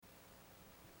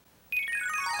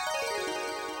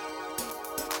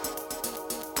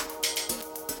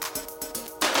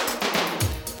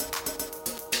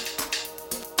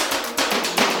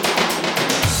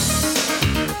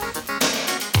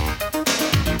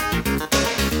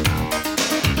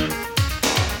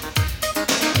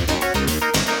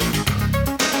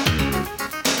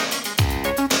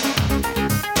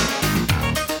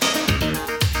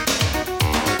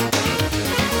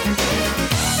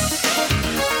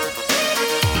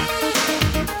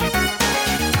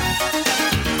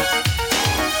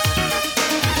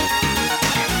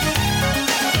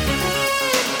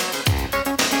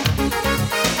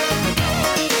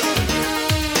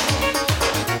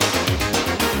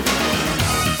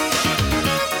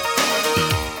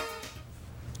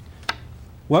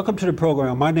Welcome to the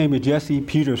program. My name is Jesse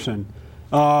Peterson.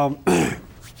 I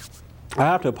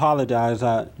have to apologize.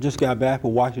 I just got back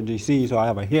from Washington, D.C., so I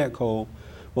have a head cold,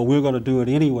 but we're going to do it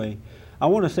anyway. I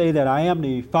want to say that I am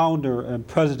the founder and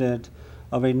president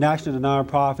of a national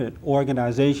nonprofit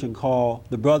organization called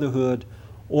the Brotherhood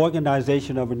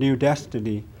Organization of a New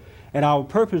Destiny. And our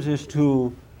purpose is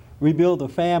to rebuild the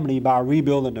family by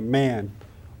rebuilding the man.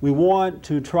 We want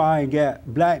to try and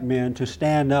get black men to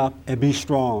stand up and be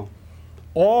strong.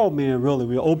 All men, really.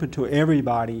 We're open to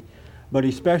everybody, but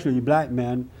especially black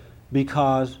men,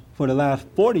 because for the last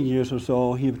 40 years or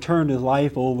so, he's turned his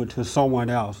life over to someone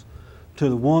else, to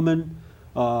the woman,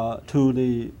 to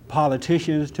the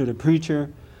politicians, to the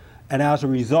preacher, and as a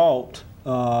result,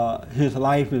 his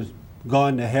life has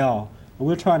gone to hell. And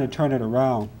we're trying to turn it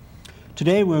around.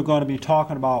 Today we're going to be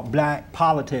talking about black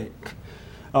politics,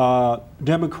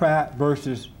 Democrat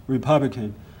versus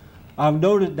Republican. I've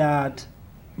noted that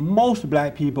most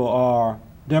black people are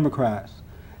Democrats,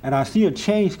 and I see a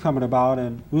change coming about,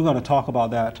 and we're going to talk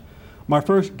about that. My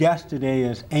first guest today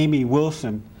is Amy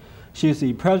Wilson. She is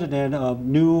the president of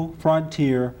New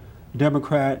Frontier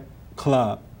Democrat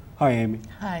Club. Hi, Amy.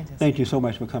 Hi. Jessica. Thank you so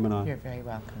much for coming on. You're very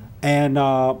welcome. And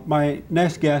my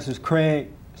next guest is Craig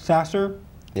Sasser.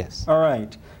 Yes. All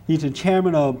right. He's the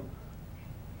chairman of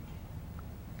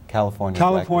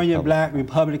California Black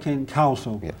Republican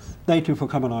Council. Yes. Thank you for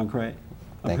coming on, Craig.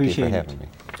 Thank Appreciate you for it.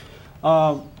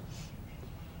 having me.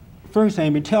 First,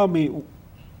 Amy, tell me,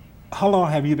 how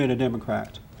long have you been a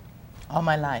Democrat? All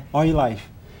my life. All your life.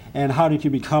 And how did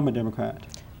you become a Democrat?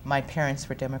 My parents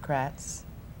were Democrats,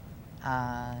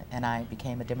 and I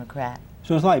became a Democrat.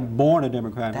 So it's like born a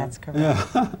Democrat. That's huh?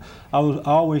 correct. Yeah. I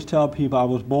always tell people I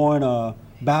was born a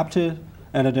Baptist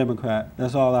and a Democrat.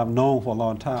 That's all I've known for a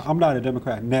long time. I'm not a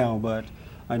Democrat now, but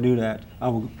I knew that.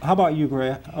 How about you,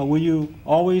 Greg? Were you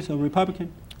always a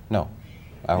Republican? No,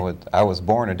 I was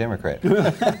born a Democrat.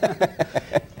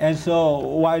 And so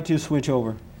why did you switch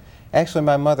over? Actually,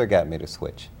 my mother got me to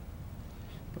switch.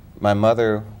 My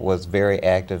mother was very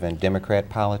active in Democrat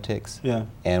politics. Yeah.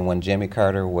 And when Jimmy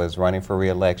Carter was running for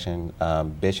re-election,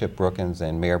 Bishop Brookins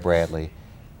and Mayor Bradley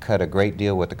cut a great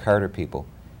deal with the Carter people.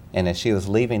 And as she was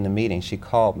leaving the meeting, she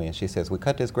called me and she says, "We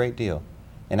cut this great deal."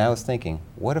 And I was thinking,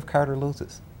 what if Carter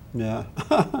loses? Yeah.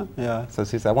 Yeah. So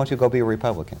she said, "I want you to go be a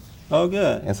Republican." Oh,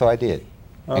 good. And so I did.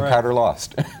 All and right. Carter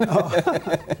lost.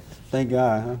 Thank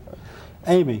God, huh?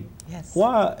 Amy, Yes.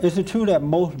 why is it true that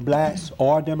most blacks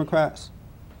are Democrats?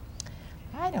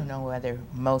 I don't know whether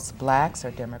most blacks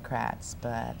are Democrats,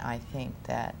 but I think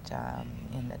that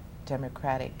in the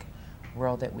democratic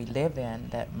world that we live in,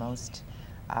 that most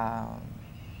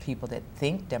people that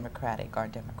think Democratic are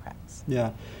Democrats.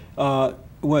 Yeah.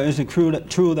 Well, is it true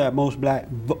that most blacks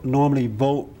normally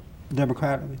vote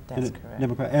Democratically? That's correct.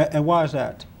 Democrat. And why is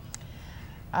that?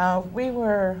 We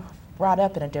were brought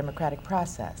up in a democratic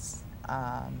process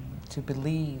to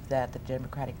believe that the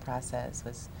democratic process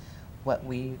was what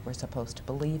we were supposed to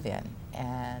believe in,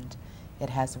 and it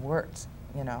has worked,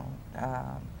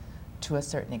 to a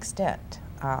certain extent.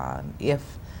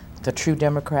 If the true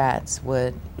Democrats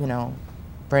would,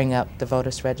 bring up the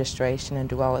voters' registration and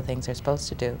do all the things they're supposed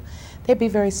to do, they'd be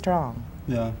very strong.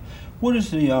 Yeah. What is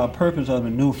the purpose of the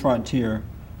New Frontier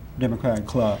Democratic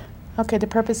Club? Okay, the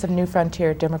purpose of New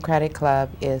Frontier Democratic Club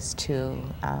is to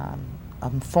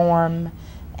inform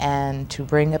and to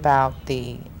bring about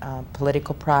the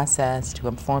political process, to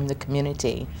inform the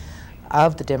community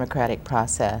of the democratic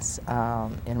process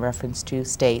in reference to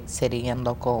state, city, and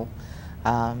local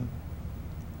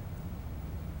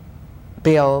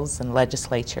bills and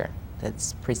legislature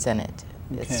that's presented.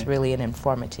 Okay. It's really an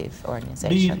informative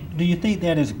organization. Do you think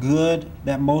that it's good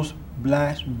that most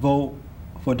blacks vote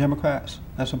for Democrats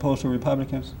as opposed to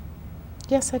Republicans?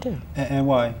 Yes, I do. And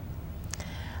why?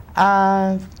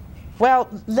 Well,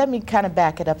 let me kind of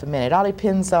back it up a minute. It all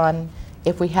depends on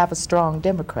if we have a strong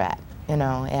Democrat,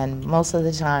 and most of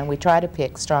the time we try to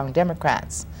pick strong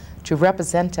Democrats to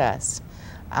represent us.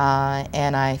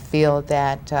 And I feel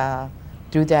that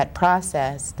through that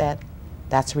process,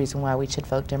 that's the reason why we should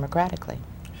vote democratically.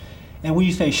 And when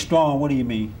you say strong, what do you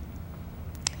mean?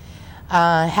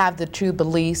 Have the true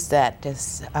beliefs that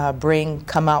just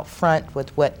come out front with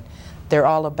what they're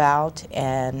all about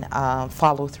and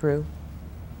follow through.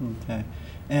 Okay.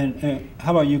 And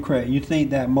how about you, Craig? You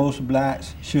think that most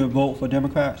blacks should vote for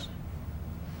Democrats?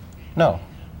 No.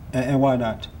 And why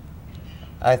not?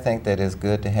 I think that it's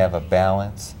good to have a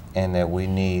balance, and that we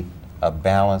need a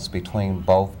balance between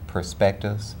both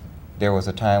perspectives. There was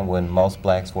a time when most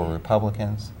blacks were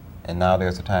Republicans, and now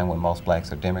there's a time when most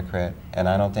blacks are Democrat, and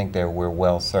I don't think that we're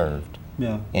well served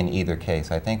Yeah. in either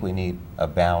case. I think we need a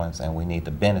balance and we need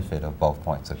the benefit of both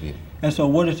points of view. And so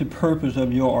what is the purpose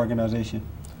of your organization?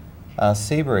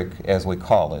 CBRC, as we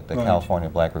call it, the Right. California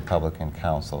Black Republican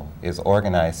Council, is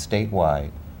organized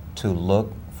statewide to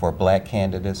look for black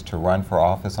candidates to run for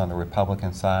office on the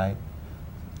Republican side,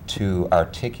 to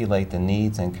articulate the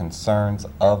needs and concerns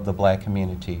of the black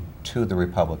community to the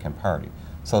Republican Party.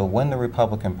 So when the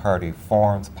Republican Party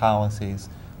forms policies,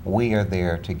 we are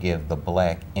there to give the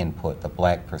black input, the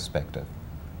black perspective,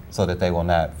 so that they will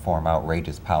not form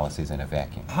outrageous policies in a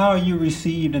vacuum. How are you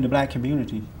received in the black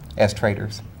community? As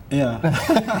traitors. Yeah.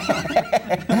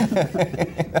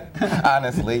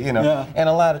 Honestly, you know. Yeah. And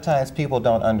a lot of times people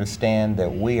don't understand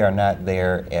that we are not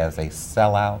there as a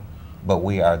sellout, but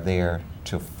we are there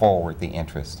to forward the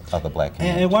interests of the black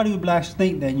community. And why do blacks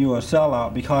think that you're a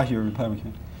sellout because you're a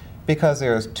Republican? Because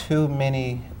there's too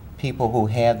many people who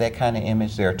have that kind of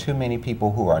image. There are too many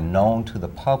people who are known to the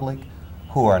public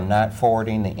who are not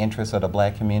forwarding the interests of the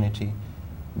black community.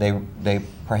 They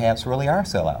perhaps really are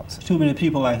sellouts. Too many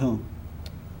people like who?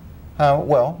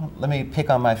 Well, let me pick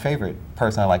on my favorite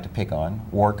person I like to pick on,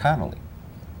 Ward Connolly.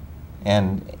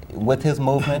 And with his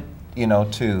movement, you know,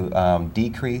 to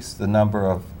decrease the number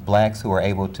of blacks who are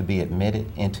able to be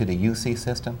admitted into the UC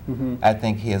system, I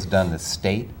think he has done the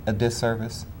state a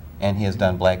disservice, and he has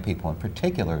done black people in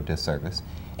particular a disservice.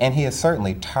 And he has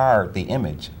certainly tarred the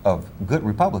image of good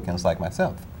Republicans like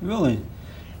myself. Really?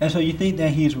 And so you think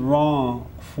that he's wrong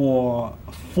for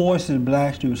forcing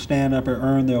blacks to stand up and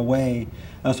earn their way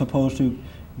as opposed to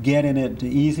getting it the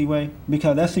easy way?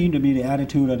 Because that seemed to be the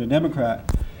attitude of the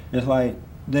Democrat. It's like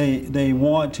they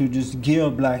want to just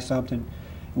give blacks something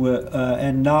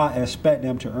and not expect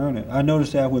them to earn it. I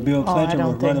noticed that with Bill Clinton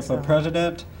don't was running think for so.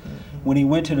 president. When he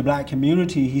went to the black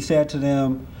community, he said to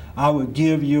them, I would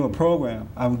give you a program.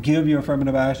 I would give you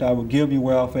affirmative action. I would give you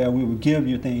welfare. We would give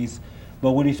you things.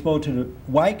 But when he spoke to the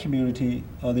white community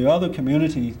or the other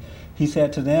communities, he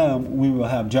said to them, we will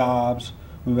have jobs,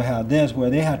 we will have this, where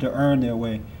they had to earn their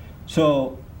way.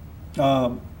 So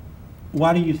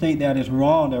why do you think that it's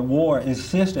wrong that Ward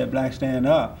insists that blacks stand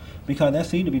up? Because that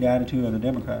seemed to be the attitude of the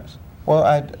Democrats.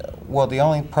 Well, the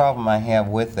only problem I have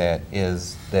with that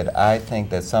is that I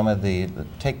think that some of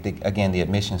again, the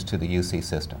admissions to the UC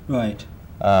system. Right.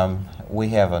 We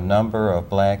have a number of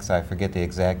blacks, I forget the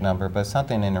exact number, but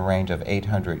something in the range of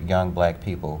 800 young black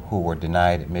people who were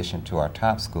denied admission to our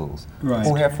top schools, Right.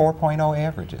 who have 4.0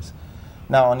 averages.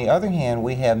 Now, on the other hand,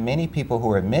 we have many people who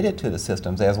are admitted to the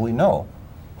systems, as we know,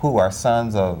 who are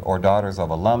sons of or daughters of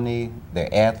alumni,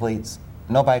 they're athletes.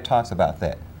 Nobody talks about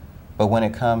that. But when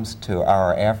it comes to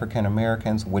our African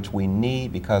Americans, which we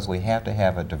need because we have to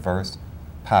have a diverse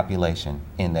population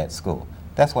in that school.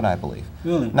 That's what I believe.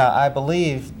 Really? Now, I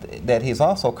believe that he's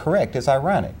also correct. It's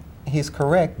ironic. He's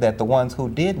correct that the ones who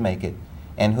did make it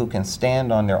and who can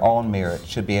stand on their own merit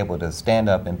should be able to stand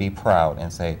up and be proud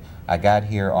and say, I got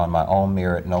here on my own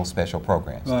merit, no special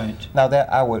programs. Right. Now,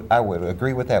 that I would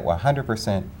agree with that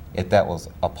 100% if that was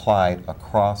applied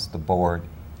across the board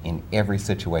in every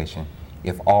situation.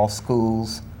 If all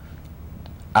schools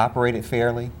operated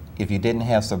fairly, if you didn't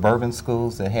have suburban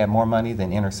schools that had more money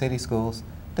than inner city schools,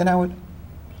 then I would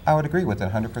agree with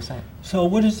it 100%. So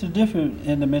what is the difference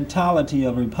in the mentality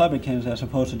of Republicans as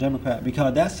opposed to Democrats?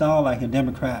 Because that sounds like a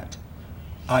Democrat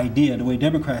idea, the way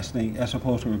Democrats think, as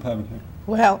opposed to Republicans.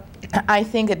 Well, I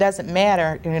think it doesn't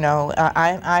matter, you know,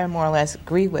 I more or less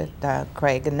agree with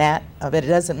Craig in that, but it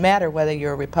doesn't matter whether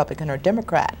you're a Republican or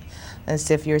Democrat.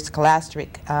 As if your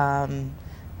scholastic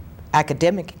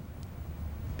academic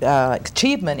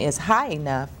achievement is high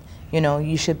enough, you know,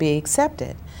 you should be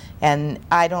accepted. And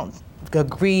I don't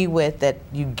agree with that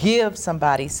you give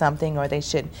somebody something or they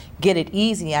should get it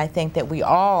easy. I think that we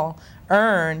all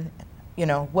earn, you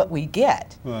know, what we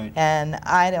get. Right. And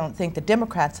I don't think the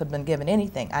Democrats have been given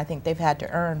anything. I think they've had to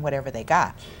earn whatever they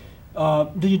got.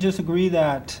 Do you disagree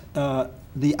that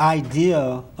the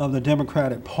idea of the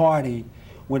Democratic Party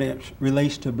when it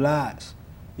relates to blacks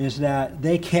is that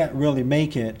they can't really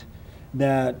make it,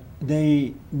 that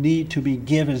they need to be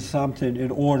given something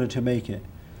in order to make it?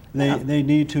 They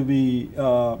need to be,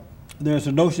 there's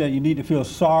a notion that you need to feel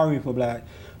sorry for blacks,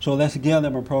 so let's give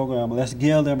them a program, let's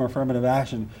give them affirmative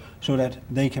action so that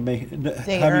they can make it.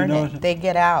 They earn it. They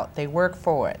get out. They work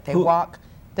for it. They walk.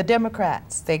 The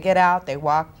Democrats, they get out. They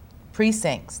walk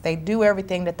precincts. They do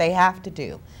everything that they have to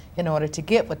do in order to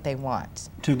get what they want.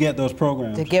 To get those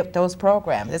programs. To get those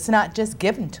programs. It's not just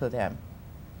given to them.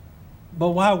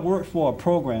 But why work for a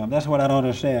program? That's what I don't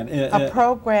understand. A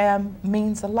program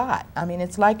means a lot. I mean,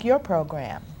 it's like your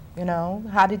program. You know,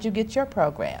 how did you get your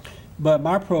program? But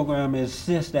my program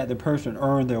insists that the person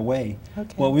earn their way.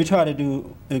 Okay. What we try to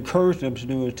do, encourage them to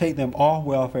do, is take them off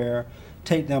welfare,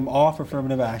 take them off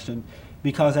affirmative action,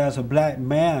 because as a black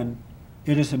man,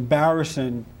 it is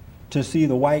embarrassing to see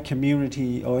the white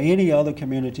community or any other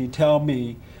community tell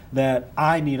me that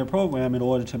I need a program in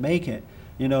order to make it.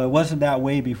 You know, it wasn't that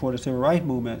way before the Civil Rights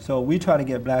Movement. So we try to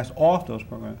get blacks off those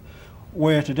programs,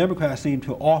 whereas the Democrats seem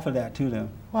to offer that to them.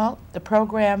 Well, the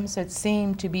programs that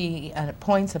seem to be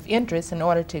points of interest in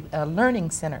order to a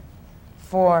learning center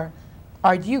for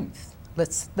our youth.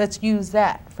 Let's use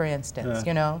that, for instance. Yeah.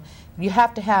 You know, you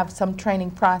have to have some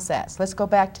training process. Let's go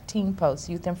back to Teen Post,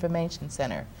 Youth Information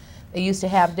Center. They used to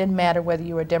have, didn't matter whether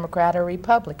you were a Democrat or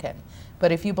Republican,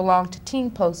 but if you belonged to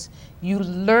Teen Post, you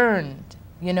learned,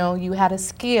 you know, you had a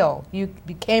skill. You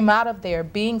came out of there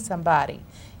being somebody.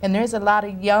 And there's a lot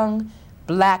of young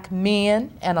black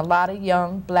men and a lot of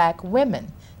young black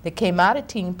women that came out of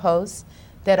Teen Post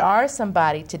that are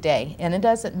somebody today. And it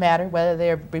doesn't matter whether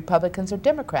they're Republicans or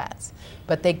Democrats,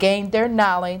 but they gained their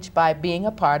knowledge by being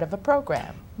a part of a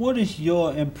program. What is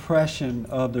your impression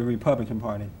of the Republican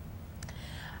Party?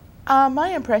 My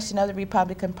impression of the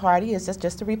Republican Party is it's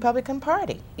just the Republican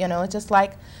Party. You know, it's just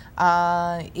like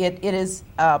it is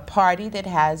a party that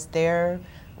has their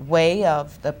way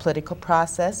of the political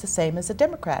process, the same as the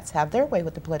Democrats have their way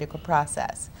with the political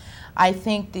process. I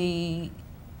think the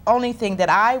only thing that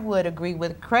I would agree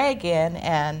with Craig in,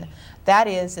 and that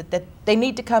is that they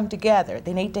need to come together.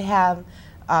 They need to have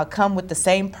come with the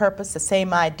same purpose, the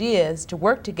same ideas to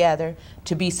work together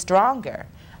to be stronger.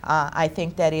 I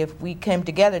think that if we came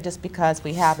together just because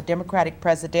we have a Democratic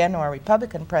president or a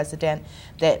Republican president,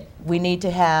 that we need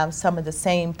to have some of the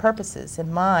same purposes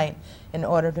in mind in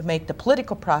order to make the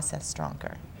political process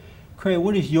stronger. Craig,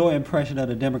 what is your impression of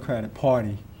the Democratic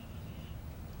Party?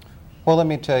 Well, let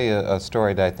me tell you a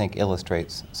story that I think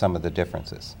illustrates some of the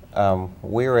differences.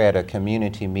 We were at a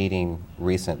community meeting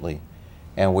recently,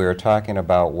 and we were talking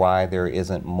about why there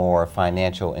isn't more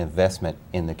financial investment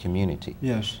in the community.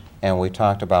 Yes. And we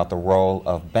talked about the role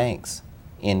of banks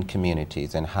in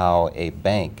communities and how a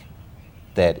bank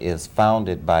that is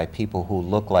founded by people who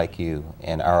look like you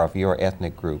and are of your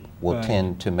ethnic group will Right.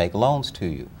 tend to make loans to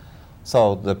you.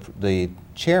 So the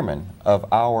chairman of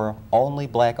our only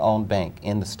black-owned bank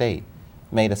in the state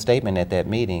made a statement at that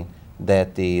meeting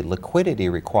that the liquidity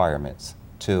requirements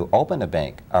to open a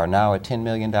bank are now at $10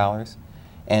 million,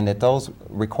 and that those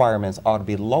requirements ought to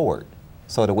be lowered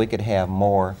so that we could have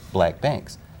more black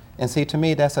banks. And see, to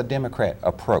me, that's a Democrat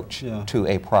approach Yeah. to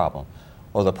a problem.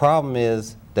 Well, the problem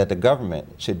is that the government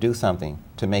should do something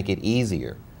to make it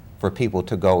easier for people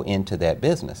to go into that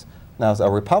business. Now, a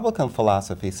Republican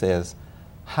philosophy says,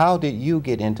 how did you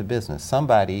get into business?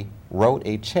 Somebody wrote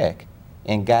a check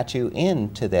and got you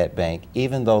into that bank,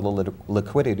 even though the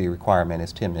liquidity requirement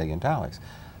is $10 million.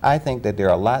 I think that there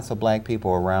are lots of black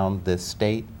people around this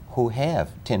state who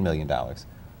have $10 million.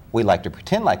 We like to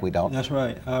pretend like we don't. That's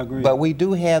right, I agree. But we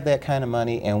do have that kind of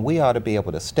money, and we ought to be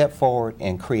able to step forward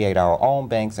and create our own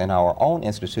banks and our own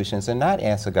institutions and not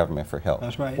ask the government for help.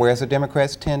 That's right. Whereas the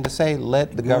Democrats tend to say,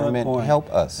 let the Good government point. help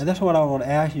us. And that's what I want to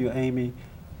ask you, Amy.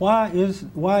 Why is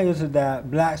it that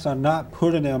blacks are not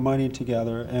putting their money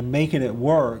together and making it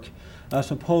work, as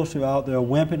opposed to out there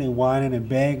whimpering and whining and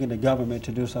begging the government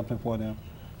to do something for them?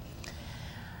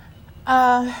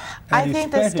 I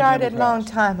think that especially started a long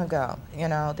Democrats. time ago. You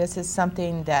know, this is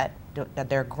something that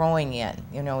they're growing in,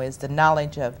 you know, is the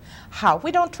knowledge of how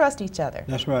we don't trust each other.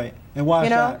 That's right. And why You is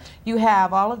know, that? you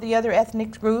have all of the other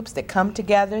ethnic groups that come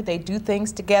together, they do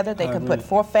things together, they I can agree. put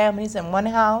 4 families in one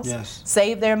house, Yes.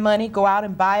 save their money, go out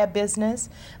and buy a business.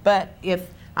 But if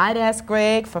I'd ask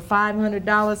Greg for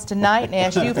 $500 tonight and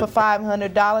ask you for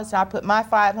 $500, I put my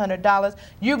 $500,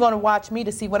 you're going to watch me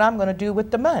to see what I'm going to do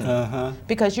with the money. Uh-huh.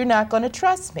 Because you're not going to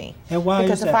trust me. And why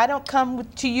because is if that? I don't come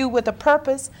to you with a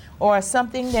purpose or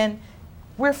something, then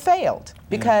we're failed.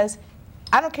 Because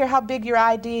I don't care how big your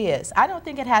idea is. I don't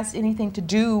think it has anything to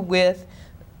do with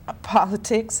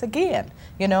politics again.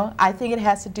 You know, I think it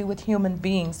has to do with human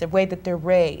beings, the way that they're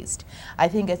raised. I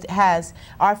think it has,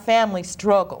 our family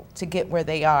struggle to get where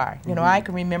they are. You know, I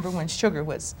can remember when sugar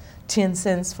was 10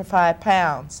 cents for 5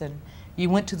 pounds, and you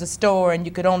went to the store and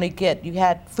you could only get, you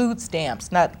had food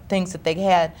stamps, not things that they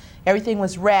had. Everything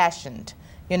was rationed,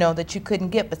 you know, that you couldn't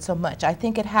get but so much. I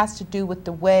think it has to do with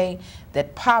the way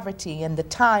that poverty and the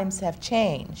times have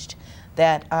changed,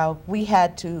 that we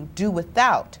had to do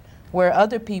without, where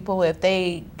other people, if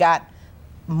they got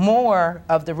more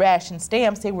of the ration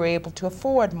stamps, they were able to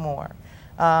afford more.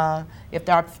 If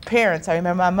our parents, I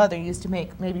remember my mother used to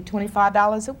make maybe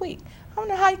 $25 a week. I don't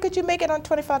know how could you make it on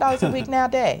 $25 a week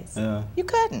nowadays. Yeah. You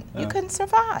couldn't. Yeah. You couldn't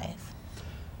survive.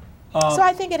 So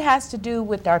I think it has to do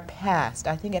with our past.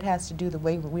 I think it has to do the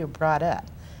way we were brought up.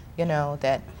 You know,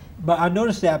 that. But I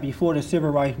noticed that before the civil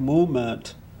rights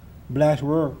movement, blacks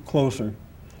were closer.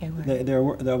 There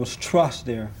was trust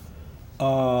there.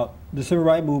 The civil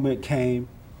rights movement came,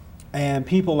 and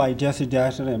people like Jesse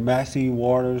Jackson and Maxine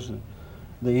Waters, and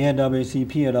the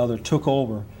NAACP and others took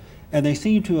over. And they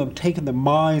seem to have taken the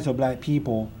minds of black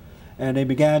people, and they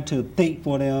began to think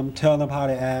for them, tell them how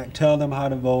to act, tell them how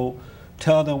to vote,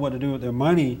 tell them what to do with their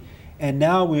money. And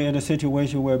now we're in a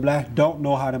situation where blacks don't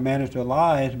know how to manage their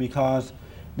lives because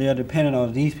they are dependent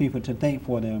on these people to think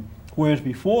for them. Whereas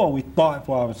before, we thought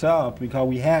for ourselves because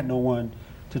we had no one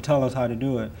to tell us how to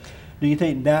do it. Do you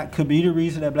think that could be the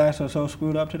reason that blacks are so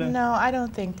screwed up today? No, I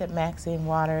don't think that Maxine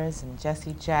Waters and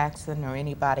Jesse Jackson or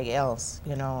anybody else,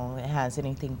 you know, has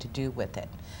anything to do with it.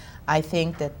 I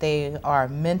think that they are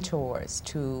mentors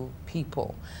to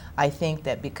people. I think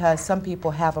that because some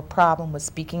people have a problem with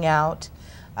speaking out,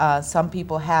 some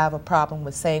people have a problem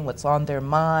with saying what's on their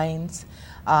minds,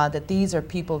 that these are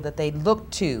people that they look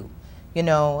to, you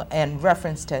know, in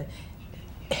reference to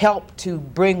help to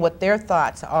bring what their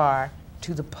thoughts are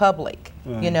to the public,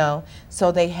 you know,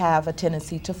 so they have a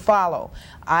tendency to follow.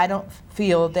 I don't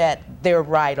feel that they're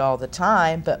right all the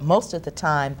time, but most of the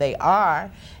time they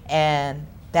are, and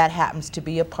that happens to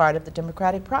be a part of the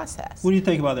democratic process. What do you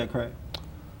think about that, Craig?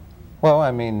 Well,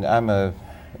 I mean, I'm a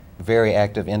very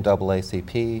active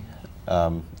NAACP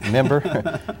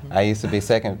member. I used to be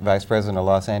second vice president of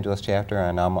Los Angeles chapter,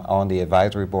 and I'm on the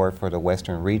advisory board for the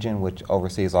Western region, which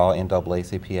oversees all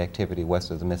NAACP activity west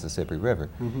of the Mississippi River.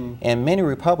 And many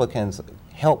Republicans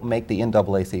help make the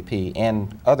NAACP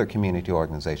and other community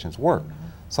organizations work.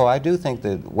 So I do think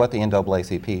that what the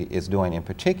NAACP is doing in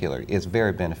particular is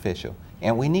very beneficial,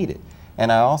 and we need it.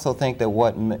 And I also think that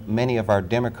what many of our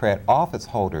Democrat office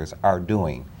holders are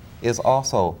doing is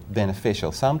also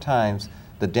beneficial. Sometimes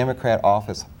the Democrat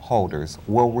office holders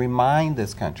will remind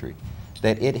this country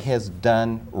that it has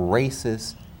done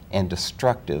racist and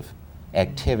destructive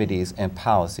activities and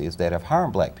policies that have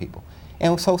harmed black people.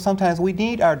 And so sometimes we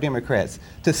need our Democrats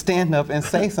to stand up and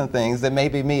say some things that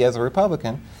maybe me as a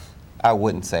Republican I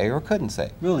wouldn't say or couldn't say.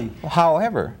 Really?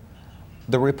 However,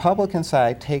 the Republican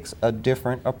side takes a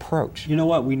different approach. You know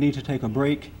what? We need to take a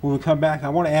break. When we come back, I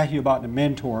want to ask you about the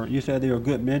mentor. You said they were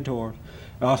good mentors.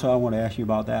 Also, I want to ask you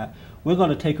about that. We're going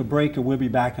to take a break, and we'll be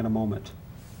back in a moment.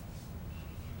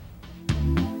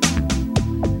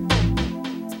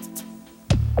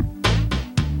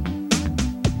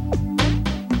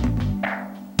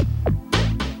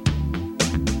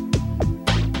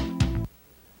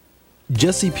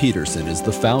 Jesse Peterson is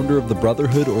the founder of the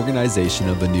Brotherhood Organization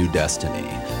of a New Destiny.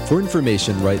 For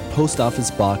information, write Post Office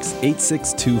Box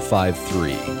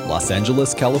 86253, Los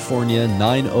Angeles, California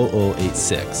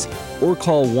 90086, or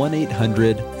call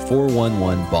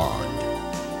 1-800-411-BOND.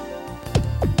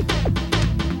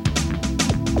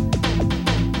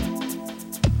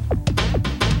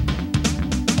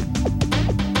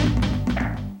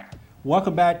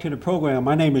 Welcome back to the program.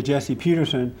 My name is Jesse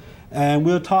Peterson, and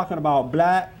we're talking about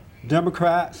black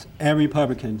Democrats and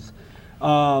Republicans.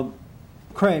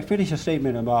 Craig, finish your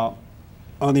statement about,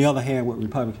 on the other hand, with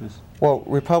Republicans. Well,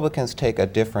 Republicans take a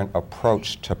different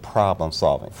approach to problem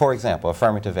solving. For example,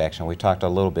 affirmative action, we talked a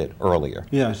little bit earlier.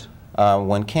 Yes.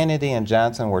 When Kennedy and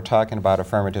Johnson were talking about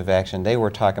affirmative action, they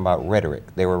were talking about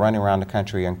rhetoric. They were running around the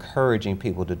country encouraging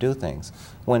people to do things.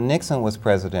 When Nixon was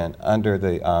president, under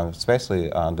the, especially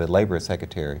the labor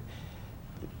secretary,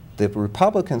 the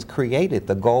Republicans created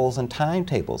the goals and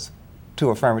timetables to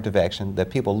affirmative action that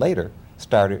people later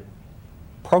started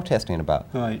protesting about.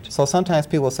 Right. So sometimes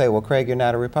people say, well, Craig, you're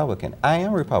not a Republican. I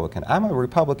am a Republican. I'm a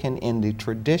Republican in the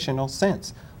traditional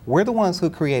sense. We're the ones who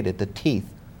created the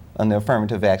teeth on the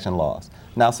affirmative action laws.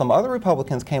 Now, some other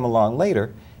Republicans came along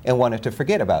later and wanted to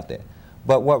forget about that.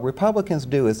 But what Republicans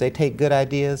do is they take good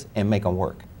ideas and make them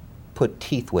work, put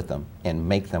teeth with them and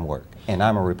make them work. And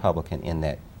I'm a Republican in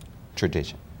that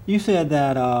tradition. You said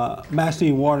that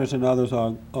Maxine Waters and others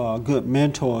are good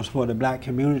mentors for the black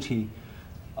community.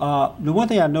 The one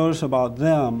thing I noticed about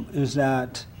them is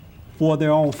that for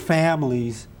their own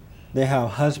families, they have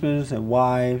husbands and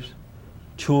wives,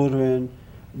 children.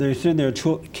 They send their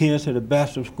kids to the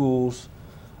best of schools.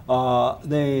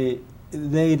 They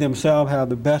themselves have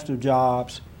the best of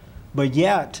jobs. But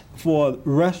yet, for the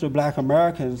rest of black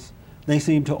Americans, they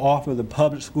seem to offer the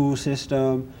public school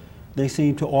system. They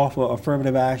seem to offer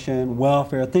affirmative action,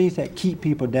 welfare, things that keep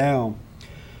people down.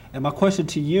 And my question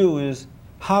to you is,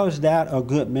 how is that a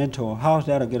good mentor? How is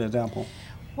that a good example?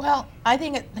 Well, I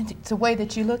think it's a way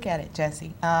that you look at it,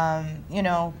 Jesse. You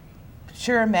know,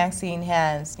 sure, Maxine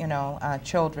has, you know,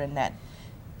 children that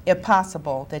if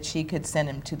possible, that she could send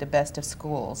him to the best of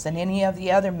schools, and any of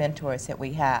the other mentors that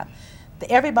we have.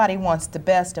 Everybody wants the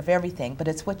best of everything, but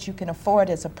it's what you can afford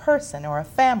as a person or a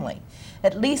family.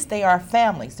 At least they are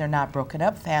families. They're not broken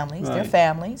up families. They're Right.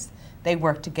 families. They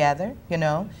work together, you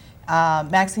know.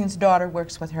 Maxine's daughter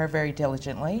works with her very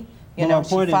diligently. You know, my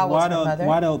point she is, follows her mother.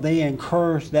 why don't they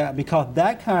encourage that? Because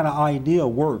that kind of idea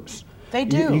works. They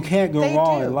do. You can't go They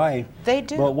wrong do. in life. They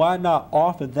do. But why not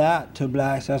offer that to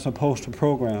blacks as opposed to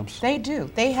programs? They do.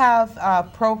 They have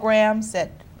programs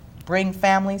that bring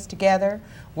families together,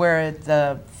 where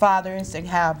the fathers they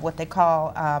have what they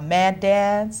call mad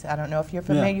dads. I don't know if you're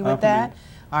familiar I'm with that.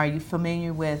 Are you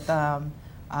familiar with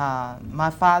my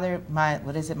father?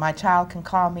 My child can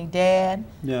call me dad.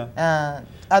 Yeah.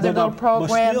 Other But little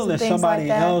programs but still, and it's things somebody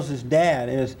like that. else's dad.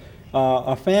 Is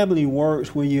a family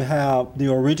works when you have the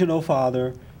original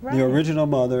father, Right. the original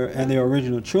mother, and the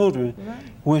original children, Right.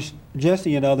 which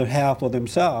Jesse and others have for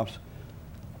themselves.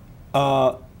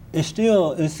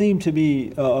 It seemed to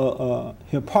be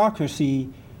hypocrisy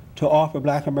to offer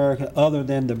Black America other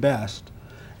than the best.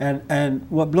 And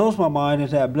what blows my mind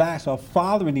is that blacks are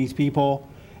fathering these people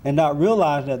and not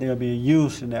realize that they're being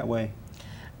used in that way.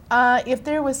 If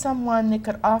there was someone that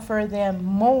could offer them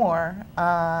more,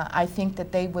 I think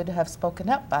that they would have spoken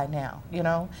up by now. You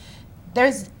know,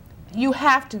 you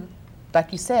have to,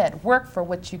 like you said, work for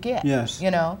what you get. Yes.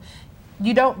 You know,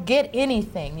 you don't get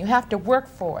anything. You have to work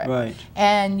for it. Right.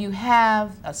 And you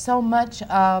have so much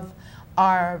of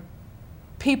our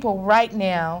people right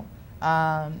now,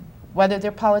 whether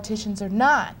they're politicians or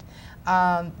not,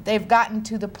 they've gotten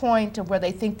to the point of where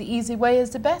they think the easy way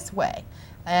is the best way.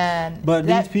 And But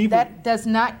that, these people- that does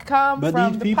not come But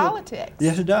from these the people, politics.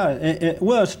 Yes, it does.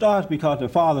 Well, it starts because the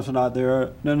fathers are not there.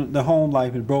 The home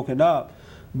life is broken up.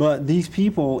 But these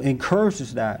people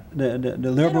encourages that. The They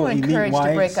liberal don't elite encourage whites.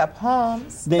 to break up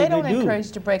homes. They don't do.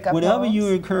 encourage to break up Whenever homes. you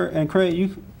encourage,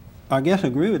 you, I guess,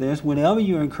 agree with this. Whenever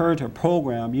you encourage a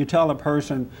program, you tell a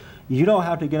person, you don't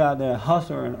have to get out there and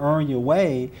hustle and earn your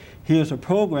way. Here's a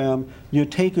program. You're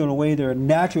taking away their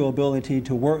natural ability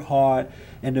to work hard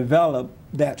and develop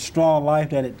that strong life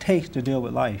that it takes to deal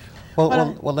with life.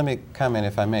 Well, let me comment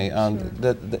if I may.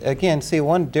 Again, see,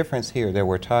 one difference here that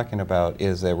we're talking about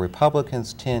is that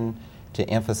Republicans tend to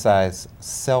emphasize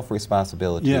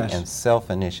self-responsibility Yes. and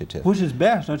self-initiative. Which is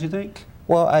best, don't you think?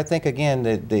 Well, I think, again,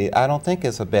 that I don't think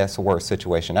it's a best or worst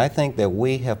situation. I think that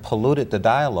we have polluted the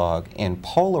dialogue and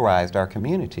polarized our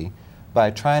community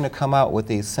by trying to come out with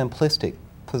these simplistic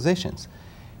positions.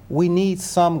 We need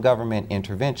some government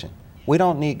intervention. We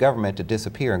don't need government to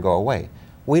disappear and go away.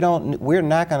 We're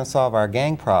not going to solve our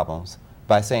gang problems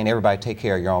by saying everybody take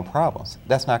care of your own problems.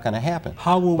 That's not going to happen.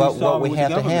 How will we But solve what it we with have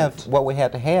the to have, government? what we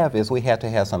have to have is we have to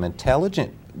have some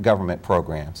intelligent government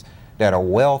programs that are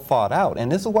well thought out.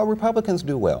 And this is what Republicans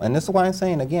do well. And this is why I'm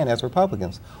saying, again, as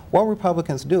Republicans, what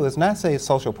Republicans do is not say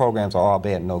social programs are all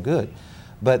bad and no good,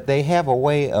 but they have a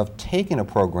way of taking a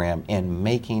program and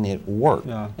making it work.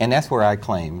 Yeah. And that's where I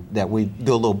claim that we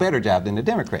do a little better job than the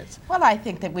Democrats. Well, I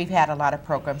think that we've had a lot of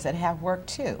programs that have worked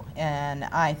too, and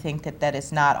I think that that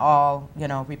is not all, you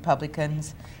know,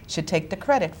 Republicans should take the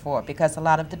credit for, because a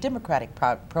lot of the Democratic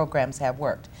programs have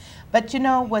worked. But you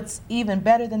know what's even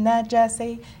better than that,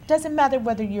 Jesse? It doesn't matter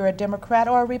whether you're a Democrat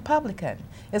or a Republican,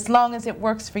 as long as it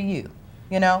works for you.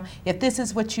 You know, if this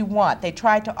is what you want, they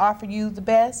try to offer you the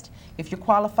best. If you're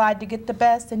qualified to get the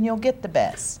best, then you'll get the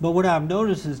best. But what I've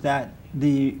noticed is that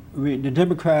the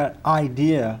Democrat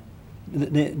idea,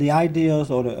 the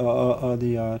ideas or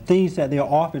the things that they're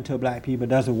offering to black people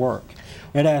doesn't work.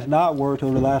 It has not worked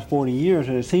over the last 40 years,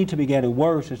 and it seems to be getting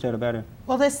worse instead of better.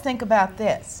 Well, let's think about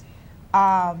this.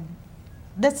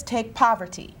 Let's take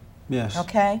poverty. Yes.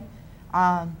 Okay?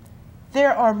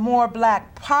 There are more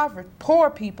black poor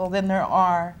people than there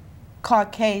are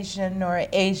Caucasian or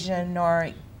Asian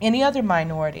or any other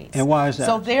minorities. And why is that?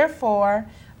 So therefore,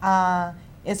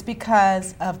 it's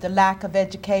because of the lack of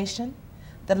education,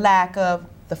 the lack of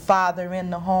the father in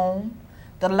the home,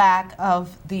 the lack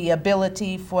of the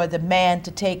ability for the man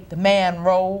to take the man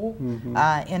role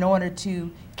in order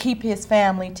to keep his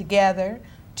family together,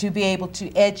 to be able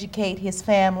to educate his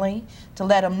family, to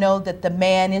let them know that the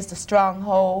man is the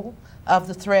stronghold of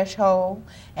the threshold.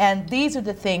 And these are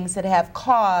the things that have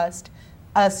caused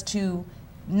us to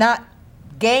not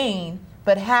gain,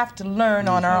 but have to learn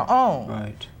on our own.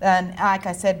 Right. And like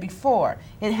I said before,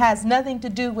 it has nothing to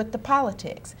do with the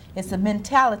politics. It's the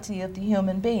mentality of the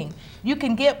human being. You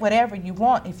can get whatever you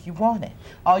want if you want it.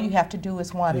 All you have to do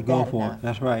is want You it go bad for enough. it.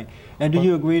 That's right. And do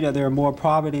you agree that there are more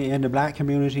poverty in the black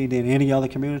community than any other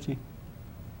community?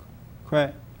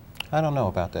 Correct. I don't know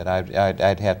about that.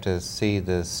 I'd have to see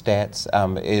the stats.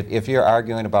 If you're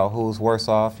arguing about who's worse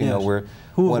off, you know, Yes.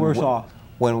 Who's worse off?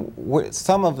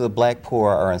 Some of the black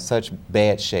poor are in such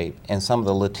bad shape and some of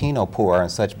the Latino poor are in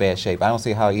such bad shape, I don't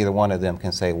see how either one of them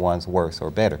can say one's worse or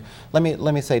better. Let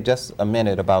me say just a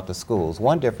minute about the schools.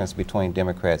 One difference between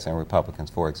Democrats and Republicans,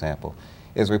 for example,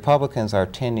 is Republicans are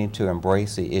tending to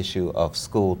embrace the issue of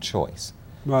school choice.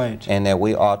 Right. And that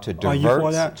we ought to divert. Are you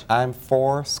for that? I'm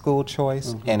for school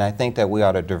choice, and I think that we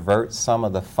ought to divert some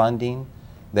of the funding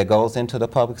that goes into the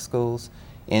public schools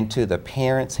into the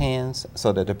parents' hands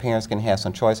so that the parents can have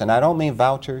some choice. And I don't mean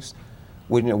vouchers,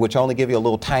 which only give you a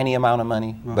little tiny amount of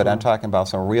money, but I'm talking about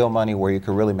some real money where you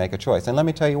could really make a choice. And let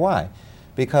me tell you why.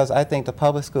 Because I think the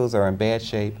public schools are in bad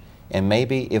shape, and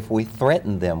maybe if we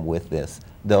threaten them with this,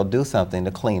 they'll do something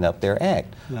to clean up their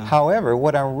act. Yeah. However,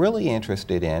 what I'm really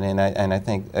interested in, and I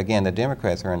think, again, the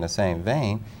Democrats are in the same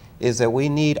vein, is that we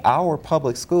need our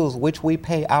public schools, which we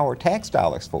pay our tax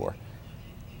dollars for,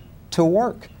 to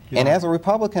work. And Yeah. as a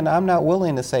Republican, I'm not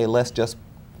willing to say, let's just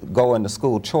go into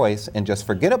school choice and just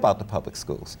forget about the public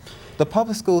schools. The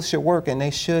public schools should work, and they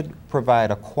should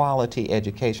provide a quality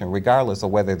education, regardless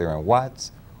of whether they're in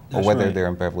Watts or That's whether right. they're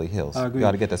in Beverly Hills. I agree. You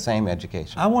ought to get the same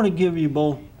education. I want to give you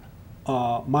both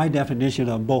my definition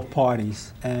of both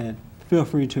parties, and feel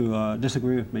free to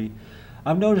disagree with me.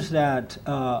 I've noticed that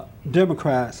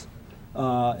Democrats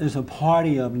is a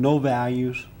party of no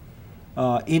values.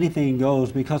 Anything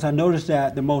goes, because I noticed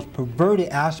that the most perverted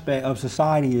aspect of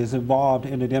society is involved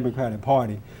in the Democratic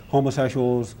Party.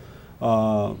 Homosexuals,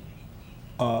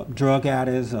 drug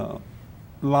addicts,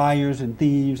 liars and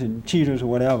thieves and cheaters or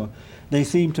whatever. They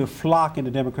seem to flock in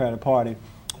the Democratic Party,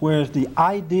 whereas the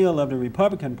ideal of the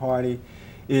Republican Party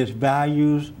is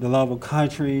values, the love of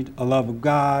country, a love of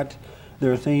God.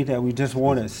 There are things that we just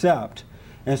won't accept.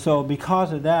 And so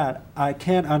because of that, I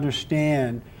can't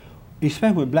understand,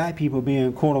 especially with black people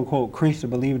being quote-unquote Christian,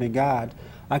 believing in God,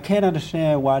 I can't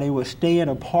understand why they would stay in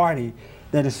a party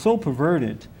that is so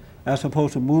perverted as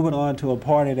opposed to moving on to a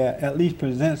party that at least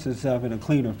presents itself in a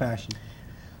cleaner fashion.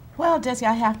 Well, Jesse,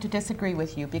 I have to disagree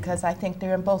with you because I think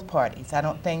they're in both parties. I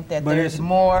don't think that But there's it's-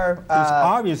 more. it's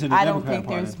obvious in the I don't Democrat think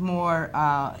there's Party.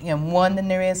 more in one than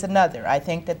there is another. I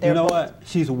think that they're. You know both. what?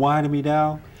 She's winding me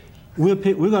down. We're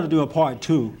going to do a part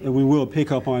 2, and we will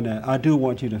pick up on that. I do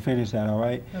want you to finish that, all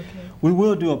right? Okay. We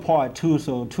will do a part 2,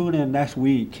 so tune in next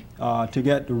week to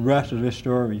get the rest of this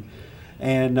story.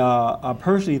 And I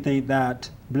personally think that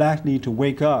blacks need to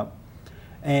wake up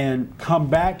and come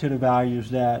back to the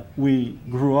values that we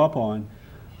grew up on.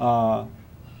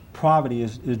 Poverty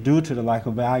is due to the lack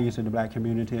of values in the black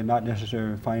community and not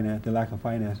necessarily finance, the lack of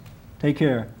finance. Take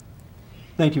care.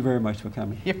 Thank you very much for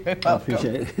coming. You're very I welcome.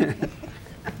 appreciate it.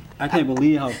 I can't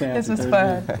believe how fast This was the 30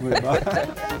 fun. minutes went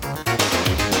by.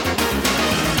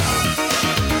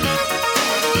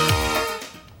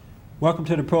 Welcome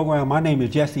to the program. My name is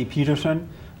Jesse Peterson.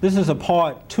 This is a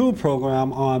part 2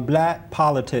 program on black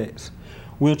politics.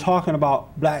 We're talking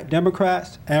about black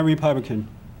Democrats and Republicans.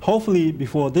 Hopefully,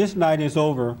 before this night is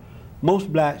over,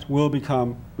 most blacks will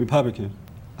become Republicans.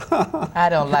 I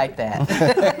don't like that.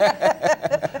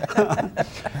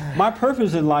 My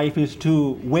purpose in life is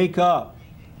to wake up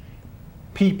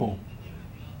people,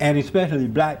 and especially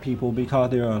black people because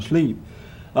they're asleep.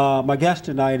 My guest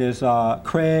tonight is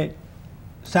Craig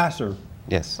Sasser.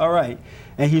 Yes. All right.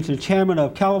 And he's the chairman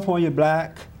of California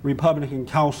Black Republican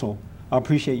Council. I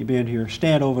appreciate you being here.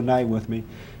 Stand overnight with me.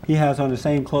 He has on the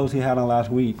same clothes he had on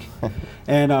last week.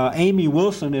 And Amy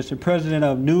Wilson is the president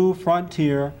of New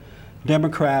Frontier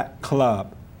Democrat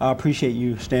Club. I appreciate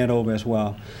you stand over as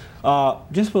well.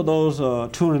 Just for those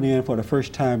tuning in for the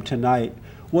first time tonight,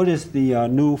 what is the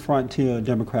New Frontier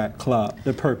Democrat Club,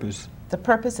 the purpose? The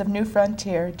purpose of New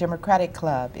Frontier Democratic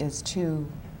Club is to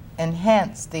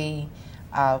enhance the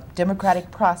democratic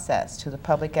process to the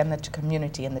public and the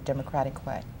community in the democratic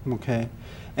way. Okay.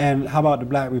 And how about the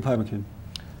Black Republican?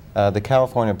 The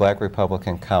California Black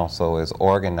Republican Council is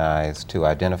organized to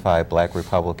identify Black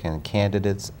Republican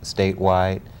candidates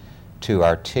statewide, to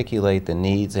articulate the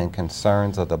needs and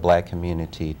concerns of the black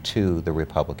community to the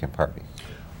Republican Party.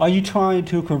 Are you trying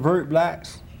to convert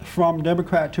blacks from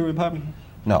Democrat to Republican?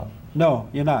 No. No,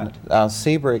 you're not.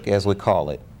 CBRIC, as we call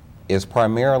it, is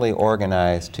primarily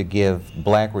organized to give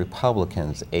black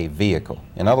Republicans a vehicle.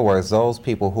 In other words, those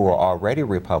people who are already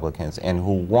Republicans and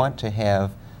who want to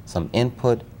have some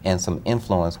input and some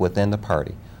influence within the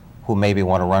party, who maybe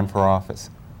want to run for office,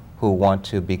 who want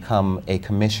to become a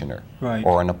commissioner Right.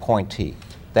 or an appointee.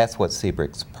 That's what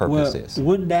CBRIC's purpose is.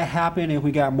 Wouldn't that happen if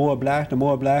we got more blacks? The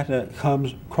more blacks that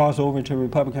cross over into the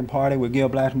Republican Party would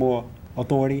give blacks more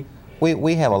authority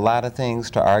We have a lot of things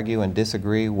to argue and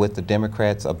disagree with the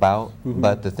Democrats about,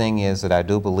 but the thing is that I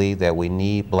do believe that we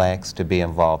need blacks to be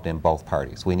involved in both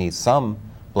parties. We need some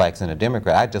blacks in the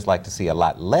Democrat. I'd just like to see a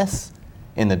lot less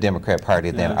in the Democrat Party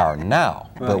than are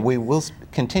now, but Right. we will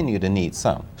continue to need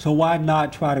some. So why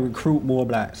not try to recruit more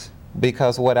blacks?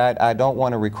 Because what I don't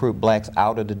want to recruit blacks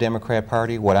out of the Democrat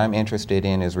Party. What I'm interested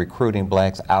in is recruiting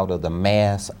blacks out of the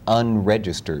mass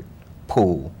unregistered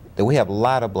pool. That we have a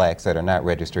lot of blacks that are not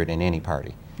registered in any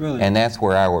party. Really? And that's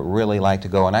where I would really like to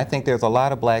go. And I think there's a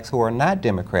lot of blacks who are not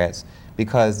Democrats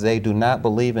because they do not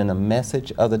believe in the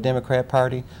message of the Democrat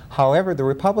Party. However, the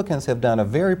Republicans have done a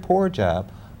very poor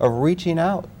job of reaching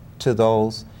out to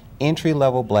those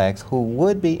entry-level blacks who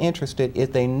would be interested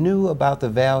if they knew about the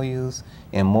values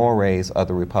and mores of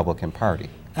the Republican Party.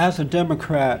 As a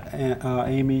Democrat,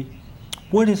 Amy,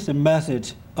 what is the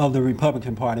message of the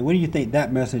Republican Party? What do you think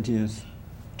that message is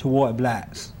toward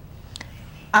blacks?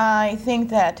 I think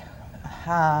that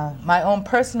my own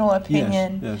personal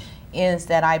opinion yes. is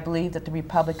that I believe that the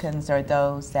Republicans are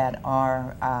those that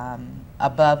are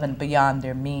above and beyond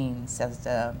their means as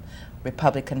the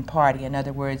Republican Party. In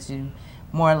other words, you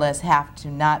more or less have to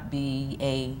not be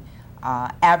a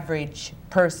average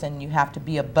person. You have to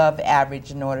be above average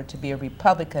in order to be a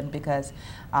Republican because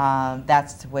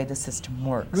that's the way the system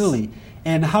works. Really?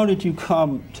 And how did you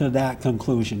come to that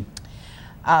conclusion?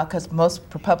 Because most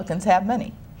Republicans have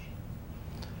money.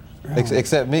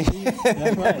 Except me.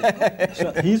 That's right.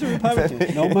 So he's a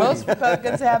Republican, no money. Most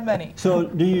Republicans have money. So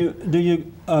do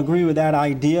you agree with that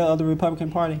idea of the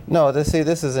Republican Party? No, this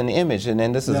is an image, and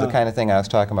then this is the Yeah. kind of thing I was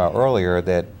talking about earlier,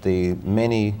 that the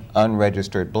many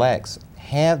unregistered blacks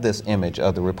have this image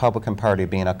of the Republican Party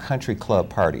being a country club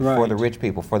party for the Right. rich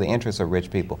people, for the interests of rich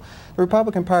people. The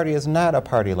Republican Party is not a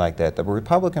party like that. The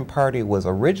Republican Party was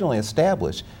originally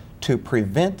established to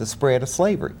prevent the spread of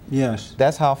slavery. Yes.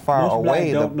 That's how far Most blacks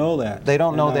away don't know that. They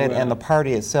don't They're know not that, aware. and the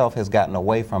party itself has gotten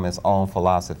away from its own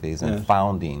philosophies and Yes.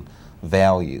 founding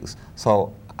values.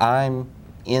 So I'm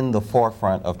in the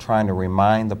forefront of trying to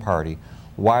remind the party,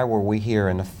 why were we here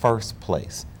in the first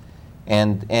place?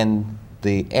 And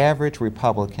the average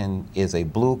Republican is a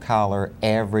blue-collar,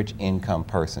 average income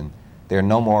person. They're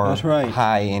no more That's right.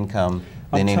 high income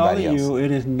than I'm anybody telling else. you, it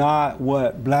is not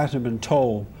what blacks have been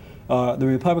told. The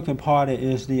Republican Party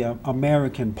is the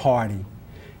American Party.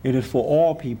 It is for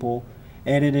all people,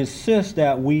 and it insists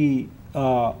that we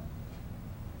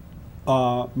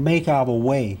make our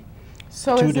way.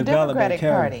 So to is the develop that Democratic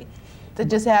character. Party that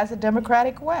just has a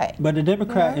Democratic way. But the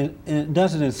Democrat it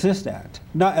doesn't insist that.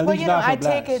 Not at Well, least you know, not for I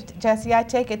blacks. take it, Jesse, I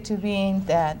take it to being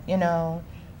that, you know,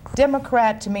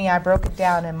 Democrat to me, I broke it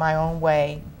down in my own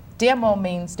way. Demo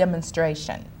means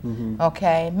demonstration,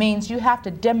 okay? Means you have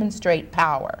to demonstrate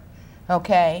power,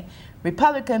 okay?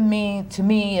 Republican to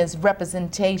me is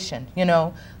representation, you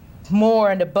know, more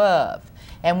and above.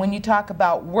 And when you talk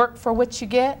about work for what you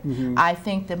get, I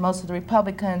think that most of the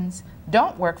Republicans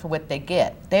don't work for what they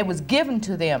get. They was given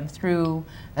to them through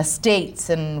estates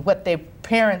and what their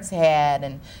parents had,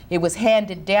 and it was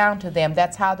handed down to them.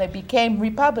 That's how they became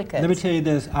Republicans. Let me tell you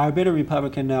this, I've been a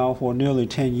Republican now for nearly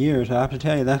 10 years. I have to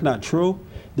tell you, that's not true.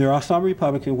 There are some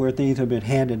Republicans where things have been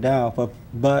handed down,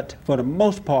 but for the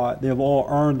most part, they've all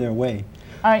earned their way.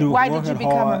 All right, through why did you working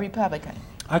become a hard. Republican?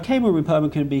 I became a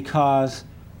Republican because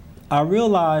I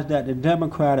realized that the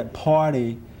Democratic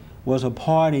Party was a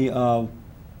party of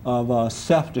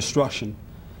self-destruction,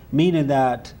 meaning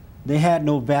that they had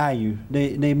no value.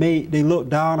 They looked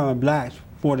down on blacks,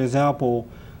 for example,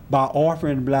 by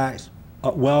offering blacks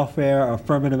welfare,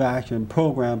 affirmative action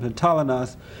programs, and telling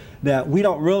us that we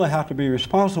don't really have to be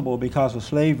responsible because of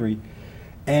slavery.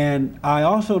 And I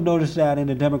also noticed that in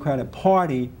the Democratic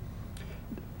Party,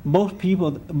 most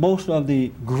of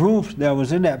the groups that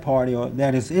was in that party or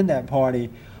that is in that party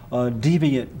are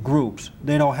deviant groups.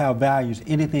 They don't have values.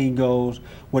 Anything goes.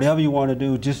 Whatever you want to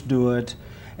do, just do it.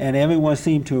 And everyone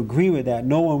seemed to agree with that.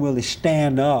 No one really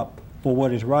stand up for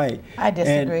what is right. I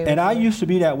disagree with And I you. used to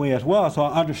be that way as well, so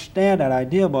I understand that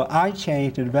idea, but I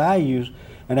changed in values,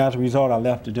 and as a result, I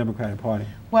left the Democratic Party.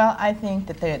 Well, I think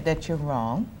that you're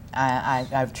wrong.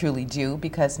 I truly do,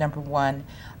 because number one,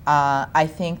 I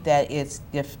think that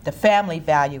if the family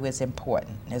value is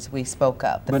important, as we spoke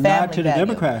of. The But family not to the value.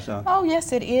 Democrats, though. Oh,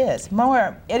 yes, it is.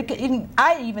 More,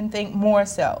 I even think more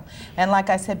so. And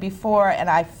like I said before, and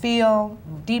I feel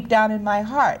deep down in my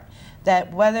heart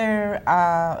that whether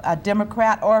a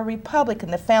Democrat or a Republican,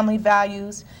 the family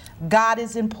values, God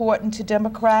is important to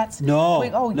Democrats. No.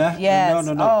 Oh, that's- yes.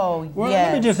 No. Oh, Well,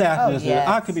 yes. let me just ask Oh, this. yes.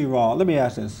 I could be wrong. Let me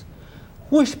ask this.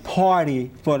 Which party,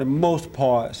 for the most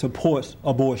part, supports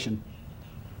abortion?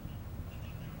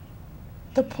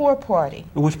 The poor party,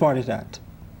 And which party is that?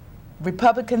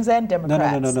 Republicans and No,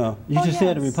 Democrats. no. You Oh, just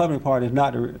said the yes. Republican Party is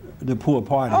not the poor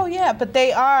party. Oh yeah, but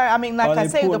they are. I mean, like Are I they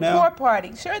say, poor the now? poor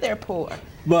party. Sure, they're poor.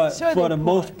 But Sure, for they're the poor.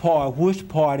 most part, which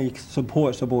party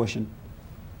supports abortion?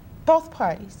 Both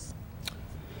parties.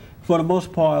 For the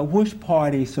most part, which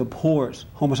party supports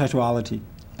homosexuality?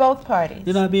 Both parties.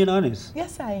 You're not being honest.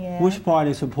 Yes, I am. Which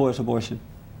party supports abortion?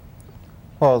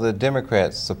 Well, the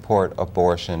Democrats support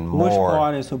abortion Which more,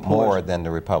 party supports- more than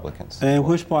the Republicans. And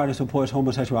which party supports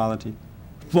homosexuality?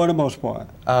 For the most part.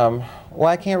 Well,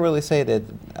 I can't really say that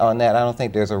on that. I don't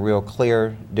think there's a real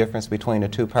clear difference between the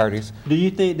two parties. Do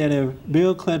you think that if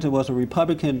Bill Clinton was a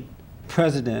Republican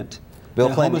president, Bill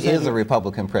that Clinton is a homosexual-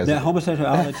 Republican that president.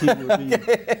 homosexuality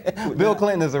would be Bill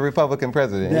Clinton is a Republican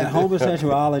president. that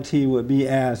homosexuality would be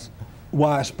as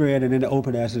widespread and in the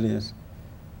open as it is?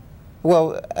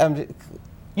 Well,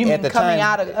 You mean at the coming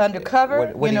time- out of undercover?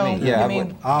 What do you mean? Yeah, I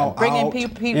mean Out, bringing out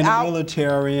people in the out?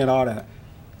 military and all that.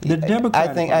 The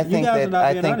Democratic I Party, you think guys are that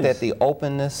not being that honest. the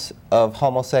openness of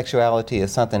homosexuality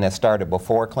is something that started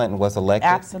before Clinton was elected.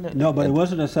 Absolutely. No, but it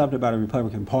wasn't accepted by the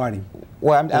Republican Party.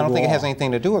 Well, I don't think it has Overall.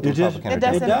 anything to do with the It just- Republican. It or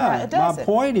doesn't. Democrat. It It does. doesn't. My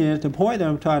point is, the point that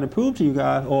I'm trying to prove to you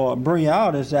guys or bring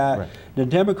out is that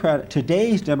Right.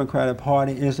 today's Democratic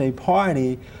Party is a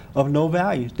party of no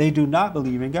values. They do not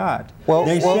believe in God. Well,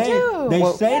 they well- say, They do. They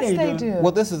Well, say yes, they they do.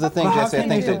 Well, this is the thing, But how Jesse. I can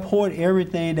they think that support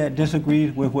everything that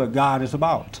disagrees with what God is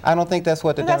about? I don't think that's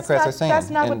what the That's Democrats not, are saying. That's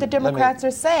not what And the let me- Democrats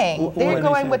are saying. What are They're they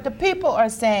going saying? what the people are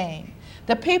saying.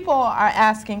 The people are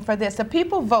asking for this. The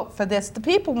people vote for this. The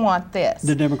people want this.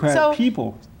 The Democratic so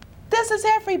people. This is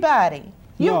everybody.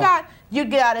 You No.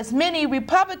 got as many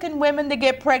Republican women to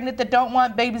get pregnant that don't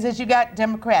want babies as you got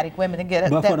Democratic women to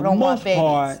get But that for the don't want most babies.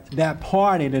 part, that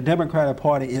party, the Democratic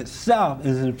Party itself,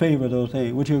 is in favor of those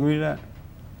things. Would you agree to that?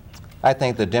 I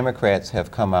think the Democrats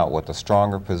have come out with a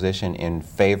stronger position in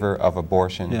favor of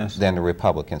abortion Yes. than the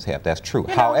Republicans have. That's true. You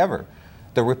know- However,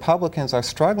 the Republicans are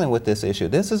struggling with this issue.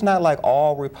 This is not like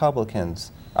all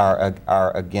Republicans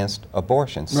are against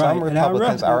abortion. Some and I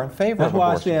Republicans are in recognize- favor That's of why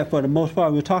abortion. I said for the most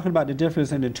part, we're talking about the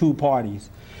difference in the two parties.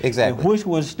 Exactly. And which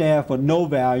one stands for no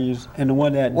values and the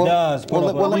one that Well- does put well,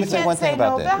 up well, a, let me we say can't one thing say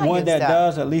about no that. values, one that though.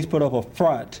 does at least put up a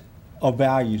front of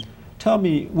values. Tell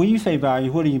me, when you say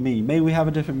values, what do you mean? Maybe we have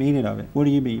a different meaning of it. What do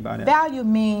you mean by that? Value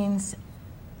means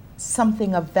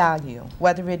something of value,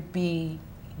 whether it be,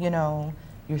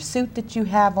 your suit that you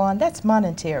have on, that's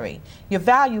monetary. Your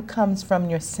value comes from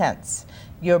your sense,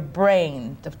 your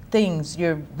brain, the things,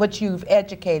 what you've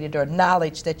educated or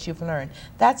knowledge that you've learned.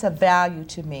 That's a value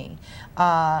to me.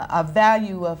 A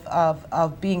value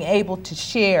of being able to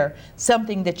share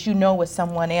something that you know with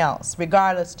someone else,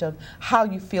 regardless of how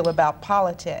you feel about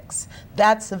politics.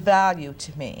 That's a value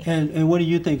to me. And what do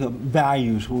you think of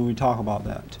values when we talk about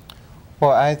that?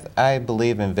 Well, I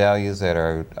believe in values that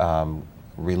are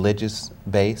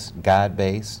religious-based,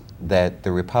 God-based, that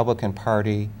the Republican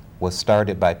Party was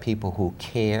started by people who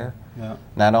care. Yeah.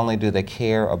 Not only do they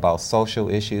care about social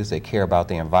issues, they care about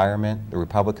the environment. The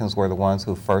Republicans were the ones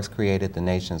who first created the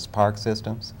nation's park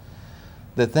systems.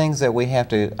 The things that we have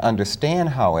to understand,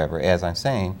 however, as I'm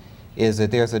saying, is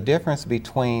that there's a difference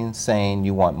between saying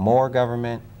you want more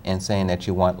government and saying that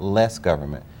you want less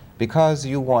government. Because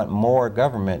you want more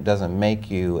government doesn't make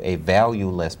you a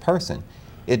valueless person.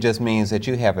 It just means that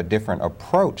you have a different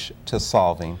approach to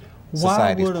solving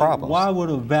society's problems. Why would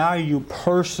a value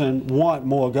person want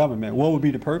more government? What would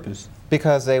be the purpose?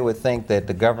 Because they would think that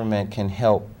the government can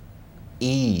help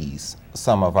ease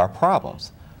some of our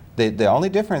problems. The only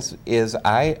difference is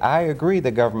I agree the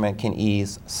government can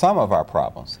ease some of our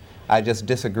problems. I just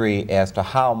disagree as to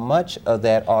how much of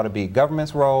that ought to be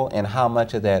government's role and how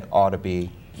much of that ought to be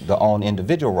the own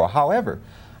individual role. However,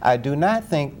 I do not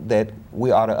think that we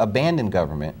ought to abandon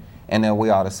government and then we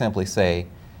ought to simply say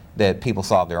that people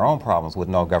solve their own problems with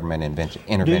no government intervention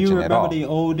Do you at all. remember the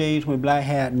old days when black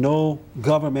had no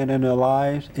government in their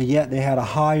lives and yet they had a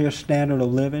higher standard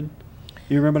of living?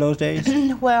 You remember those days?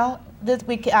 Well,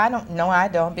 I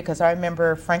don't, because I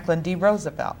remember Franklin D.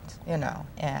 Roosevelt,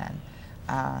 and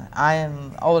I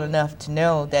am old enough to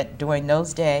know that during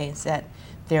those days that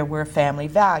there were family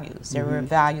values. There were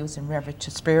values in reference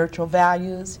to spiritual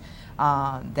values,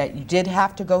 that you did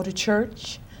have to go to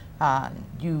church,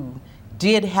 you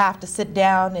did have to sit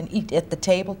down and eat at the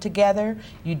table together.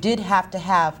 You did have to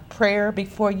have prayer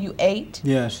before you ate.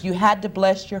 Yes. You had to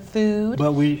bless your food.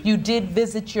 But you did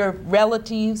visit your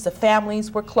relatives. The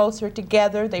families were closer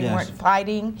together. They Yes. weren't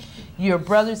fighting. Your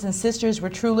brothers and sisters were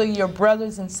truly your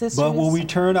brothers and sisters. But when we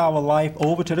turned our life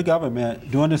over to the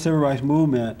government during the Civil Rights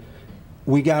Movement,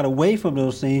 we got away from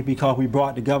those things because we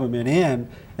brought the government in,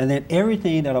 and then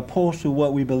everything that opposed to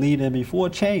what we believed in before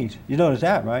changed. You notice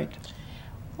that, right?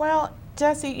 Well,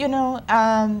 Jesse, you know,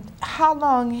 how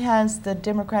long has the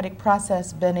democratic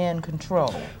process been in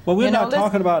control? Well, we're You know, not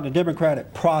talking about the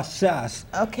democratic process.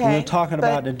 Okay, We're talking but-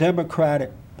 about the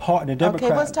Democratic Party. The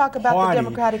Democrat Okay, let's talk about Party the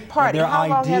Democratic and Party. their How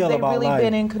long have ideal they about really life.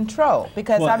 been in control?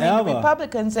 Because I mean, Forever. the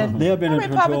Republicans and They've been the in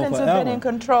control Republicans have forever. been in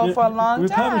control for a long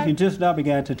Republicans time. just now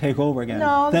began to take over again.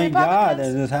 No, the Thank God that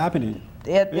Republicans- this is happening.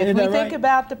 If Isn't we that think right?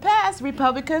 about the past,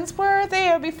 Republicans were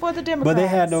there before the Democrats. But they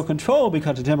had no control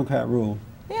because the Democrat ruled.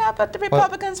 Yeah, but the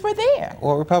Republicans were there.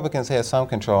 Well, Republicans had some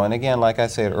control, and again, like I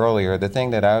said earlier, the thing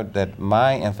that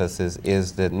my emphasis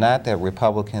is that not that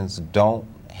Republicans don't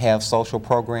have social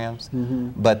programs,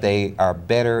 but they are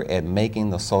better at making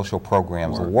the social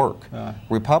programs work.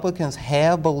 Republicans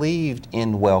have believed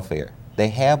in welfare. They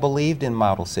have believed in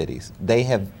model cities. They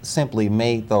have simply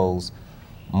made those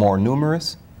more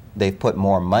numerous. They've put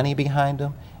more money behind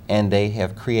them, and they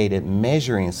have created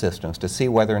measuring systems to see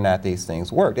whether or not these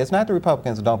things work. It's not the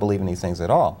Republicans that don't believe in these things at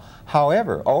all.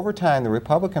 However, over time, the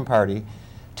Republican Party,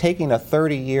 taking a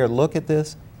 30-year look at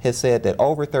this, has said that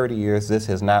over 30 years, this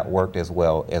has not worked as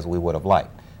well as we would have liked.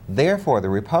 Therefore, the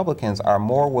Republicans are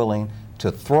more willing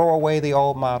to throw away the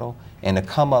old model and to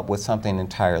come up with something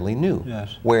entirely new.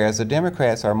 Yes. Whereas the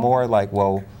Democrats are more like,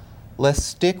 well, let's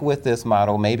stick with this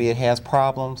model. Maybe it has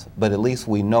problems, but at least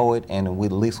we know it, and at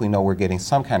least we know we're getting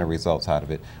some kind of results out of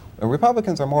it. And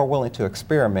Republicans are more willing to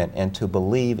experiment and to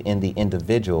believe in the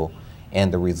individual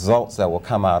and the results that will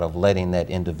come out of letting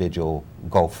that individual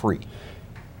go free.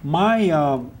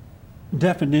 My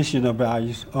definition of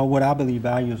values, or what I believe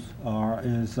values are,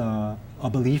 is a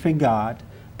belief in God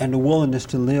and the willingness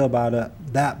to live by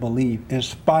that belief in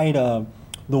spite of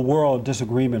the world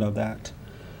disagreement of that.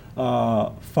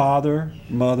 Father,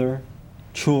 mother,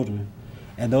 children,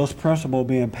 and those principles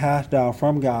being passed down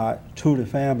from God to the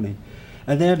family.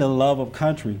 And then the love of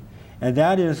country. And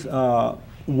that is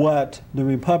what the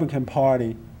Republican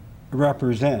Party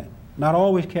represent. Not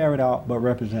always carried out, but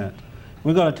represent.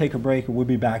 We're going to take a break, and we'll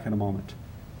be back in a moment.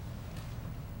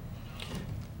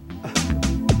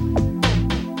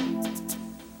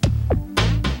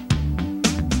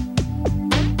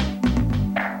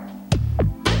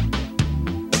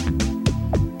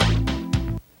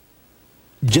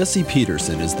 Jesse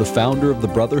Peterson is the founder of the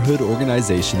Brotherhood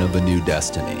Organization of a New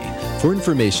Destiny. For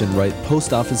information, write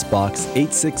Post Office Box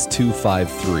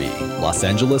 86253, Los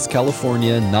Angeles,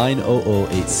 California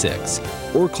 90086,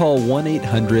 or call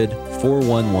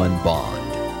 1-800-411-BOND.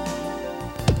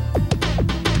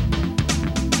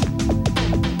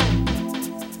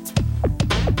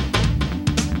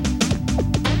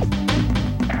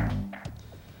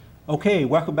 Okay,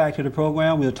 welcome back to the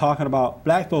program. We're talking about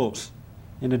black folks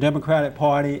in the Democratic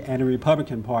Party and the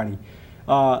Republican Party.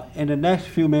 In the next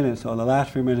few minutes, or the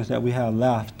last few minutes that we have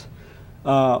left,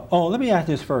 let me ask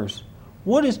this first.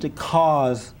 What is the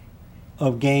cause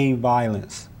of gang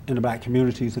violence in the black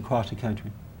communities across the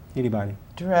country? Anybody?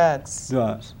 Drugs.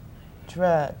 Drugs.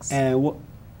 Drugs. And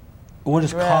what is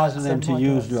Drugs causing them and to more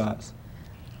use drugs. drugs?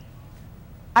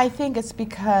 I think it's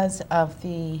because of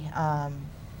the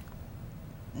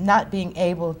not being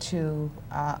able to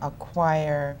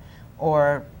acquire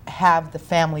or have the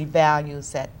family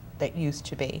values that used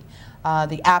to be.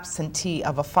 The absentee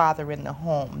of a father in the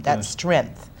home, that Yes.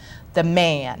 strength, the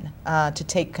man to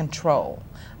take control.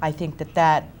 I think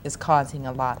that is causing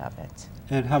a lot of it.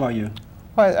 And how about you?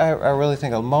 Well, I really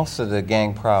think most of the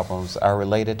gang problems are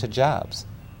related to jobs.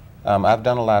 I've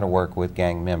done a lot of work with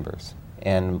gang members,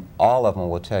 and all of them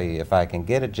will tell you, if I can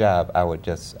get a job, I would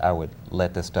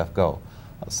let this stuff go.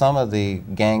 Some of the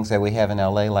gangs that we have in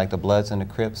LA, like the Bloods and the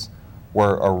Crips,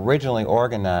 were originally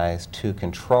organized to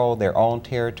control their own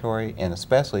territory, and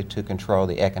especially to control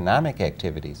the economic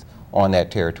activities on that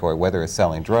territory, whether it's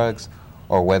selling drugs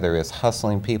or whether it's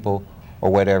hustling people or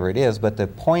whatever it is. But the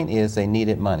point is they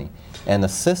needed money, and the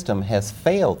system has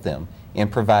failed them in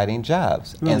providing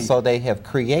jobs. Really? And so they have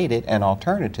created an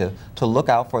alternative to look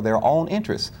out for their own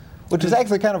interests, which is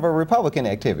actually kind of a Republican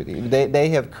activity. They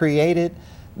have created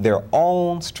their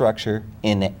own structure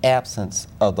in the absence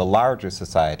of the larger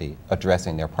society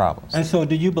addressing their problems. And so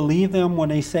do you believe them when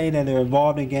they say that they're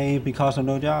involved in gangs because of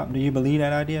no job? Do you believe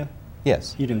that idea?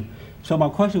 Yes. You do. So my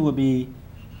question would be,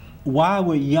 why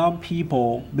would young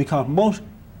people, because most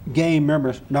gang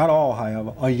members, not all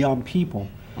however, are young people,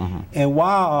 and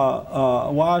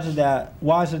why is it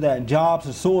that jobs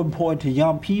are so important to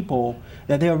young people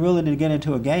that they're willing to get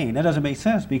into a gang? That doesn't make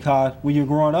sense, because when you're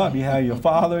growing up, you have your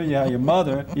father, you have your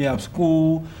mother, you have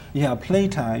school, you have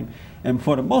playtime, and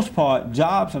for the most part,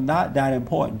 jobs are not that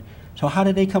important. So how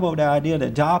did they come up with the idea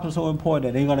that jobs are so important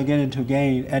that they're going to get into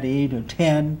game at the age of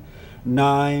 10,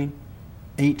 9,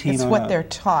 18 It's or what up? they're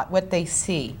taught, what they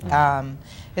see.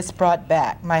 It's brought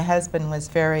back. My husband was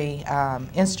very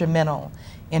instrumental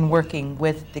in working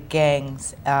with the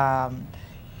gangs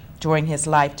during his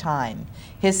lifetime.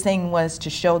 His thing was to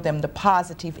show them the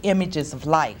positive images of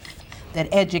life, that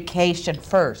education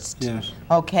first, Yes.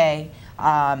 okay?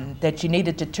 That you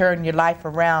needed to turn your life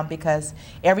around because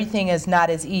everything is not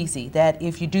as easy. That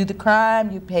if you do the crime,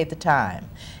 you pay the time.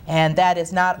 And that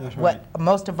is not That's what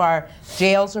most of our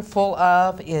jails are full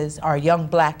of, is our young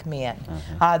black men.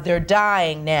 They're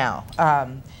dying now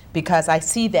because I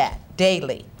see that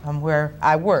daily where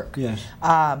I work. Yes.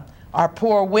 Our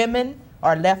poor women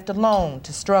are left alone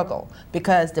to struggle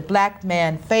because the black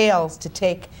man fails to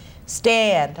take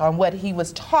stand on what he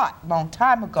was taught a long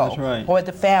time ago, That's right. or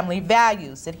the family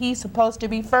values, that he's supposed to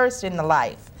be first in the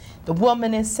life. The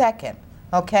woman is second,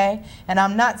 okay? And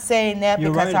I'm not saying that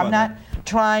You're because right I'm about not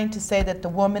trying to say that the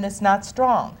woman is not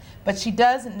strong, but she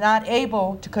does not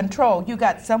able to control. You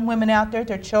got some women out there,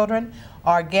 their children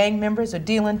are gang members or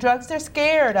dealing drugs, they're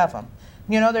scared of them.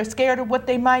 You know, they're scared of what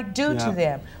they might do Yeah. to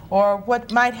them or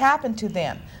what might happen to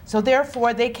them. So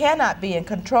therefore, they cannot be in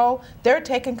control. They're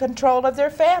taking control of their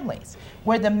families.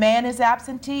 Where the man is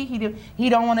absentee, he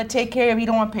don't want to take care of, he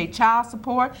don't want to pay child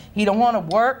support, he don't want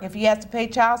to work if he has to pay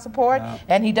child support, Yeah.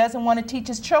 and he doesn't want to teach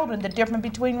his children the difference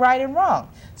between right and wrong.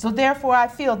 So therefore, I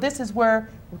feel this is where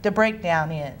the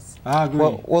breakdown is. I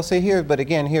agree. Well, see here, but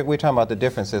again, here we're talking about the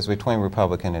differences between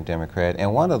Republican and Democrat,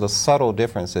 and one of the subtle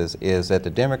differences is that the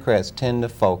Democrats tend to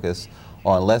focus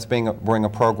on let's bring a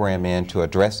program in to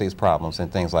address these problems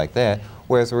and things like that,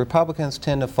 whereas the Republicans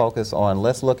tend to focus on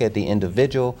let's look at the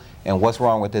individual and what's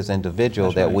wrong with this individual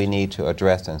That's that right. we need to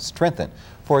address and strengthen.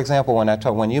 For example,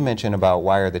 when you mentioned about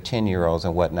why are the 10-year-olds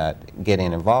and whatnot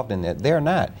getting involved in it, they're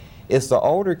not. It's the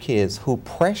older kids who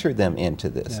pressure them into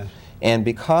this. Yes. And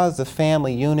because the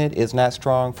family unit is not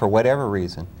strong for whatever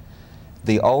reason,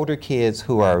 the older kids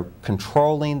who are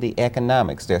controlling the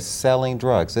economics, they're selling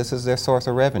drugs, this is their source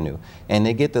of revenue, and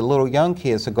they get the little young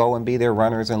kids to go and be their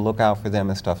runners and look out for them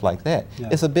and stuff like that. Yeah.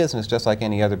 It's a business just like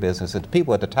any other business. The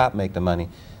people at the top make the money,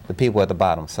 the people at the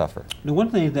bottom suffer. The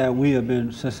one thing that we have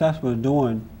been successful in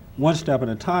doing, one step at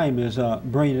a time, is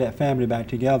bringing that family back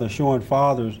together, showing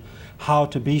fathers how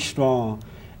to be strong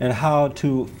and how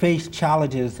to face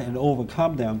challenges and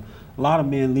overcome them. A lot of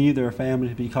men leave their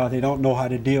families because they don't know how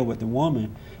to deal with the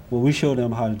woman. Well, we show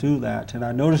them how to do that. And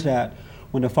I noticed that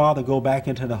when the father go back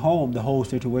into the home, the whole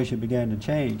situation began to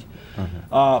change.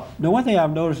 The one thing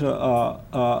I've noticed,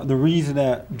 the reason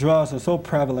that drugs are so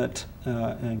prevalent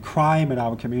and crime in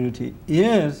our community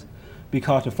is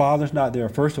because the father's not there,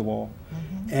 first of all.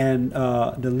 And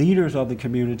the leaders of the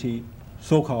community,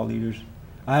 so-called leaders,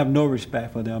 I have no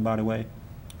respect for them, by the way.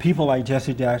 People like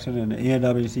Jesse Jackson and the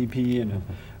NAACP and the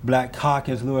Black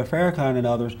Caucus, Louis Farrakhan and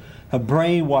others have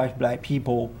brainwashed black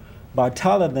people by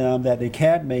telling them that they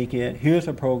can't make it. Here's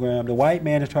a program. The white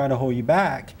man is trying to hold you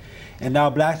back. And now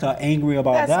blacks are angry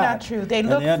about That's that. not true. They and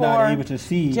look they're for, not able to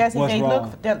see Jesse, what's they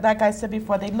wrong. look, like I said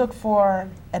before, they look for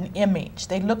an image.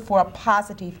 They look for a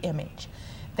positive image.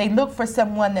 They look for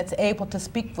someone that's able to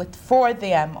speak for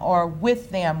them or with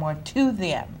them or to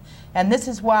them. And this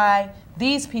is why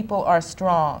these people are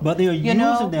strong. But they're you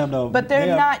know? using them, though. But they're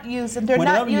They are- not using. They're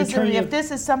Whenever not you using. turn your- If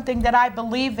this is something that I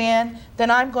believe in,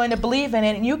 then I'm going to believe in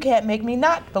it, and you can't make me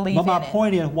not believe But in my it.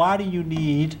 point is, why do you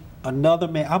need another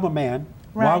man? I'm a man.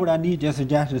 Why Right. would I need Jesse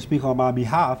Jackson to speak on my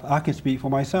behalf? I can speak for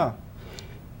myself.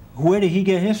 Where did he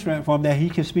get his strength from that he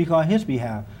can speak on his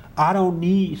behalf? I don't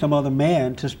need some other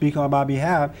man to speak on my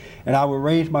behalf, and I would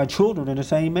raise my children in the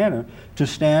same manner, to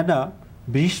stand up,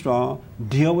 be strong,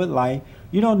 deal with life.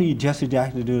 You don't need Jesse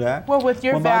Jackson to do that. Well, with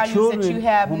your When my values children- that you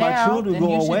have when my now, children then go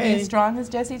you should be away- as strong as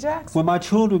Jesse Jackson. When my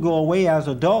children go away as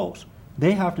adults,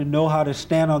 they have to know how to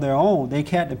stand on their own. They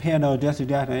can't depend on Jesse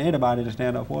Jackson or anybody to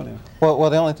stand up for them. Well,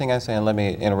 the only thing I'm saying, let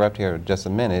me interrupt here just a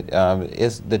minute,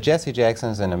 is the Jesse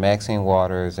Jacksons and the Maxine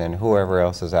Waters and whoever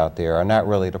else is out there are not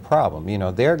really the problem. You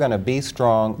know, they're going to be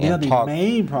strong They're and the talk.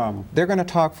 main problem. They're going to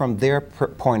talk from their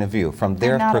point of view, from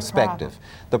They're their not a perspective.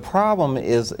 The problem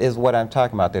is what I'm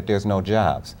talking about, that there's no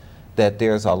jobs, that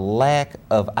there's a lack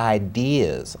of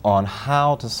ideas on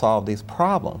how to solve these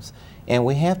problems. And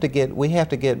we have to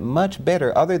get much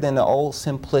better, other than the old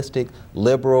simplistic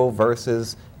liberal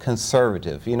versus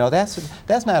conservative. You know, that's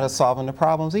not us solving the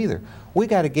problems either. We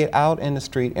got to get out in the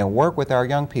street and work with our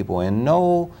young people, and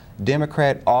no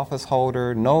Democrat office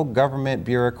holder, no government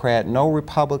bureaucrat, no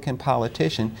Republican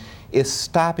politician is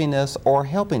stopping us or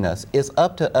helping us. It's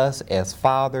up to us as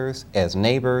fathers, as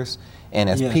neighbors, and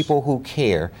as Yes. people who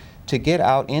care to get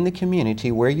out in the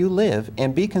community where you live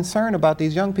and be concerned about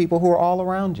these young people who are all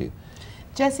around you.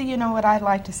 Jesse, you know what I'd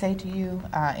like to say to you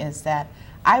is that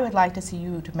I would like to see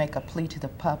you to make a plea to the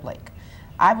public.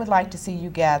 I would like to see you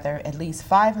gather at least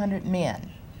 500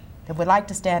 men that would like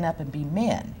to stand up and be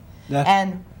men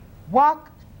and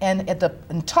walk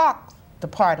and talk the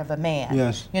part of a man.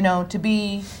 Yes. You know, to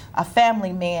be a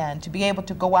family man, to be able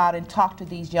to go out and talk to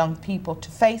these young people, to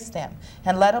face them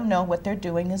and let them know what they're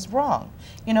doing is wrong.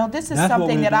 You know, this is That's what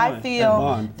something we're that I doing at feel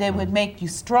Bond. that would make you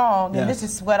strong, and this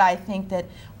Yes. is what I think that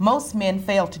most men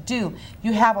fail to do.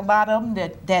 You have a lot of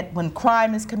them that when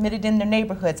crime is committed in their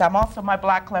neighborhoods, I'm also my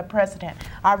Black Club president.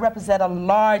 I represent a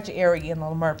large area in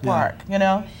Leimert Park, you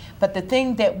know. But the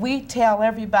thing that we tell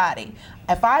everybody,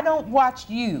 if I don't watch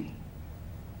you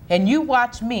and you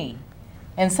watch me,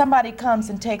 and somebody comes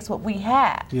and takes what we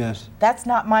have, Yes. that's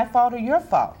not my fault or your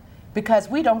fault, because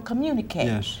we don't communicate.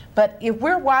 Yes. But if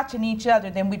we're watching each other,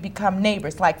 then we become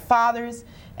neighbors, like fathers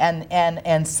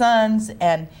and sons,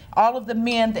 and all of the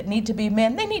men that need to be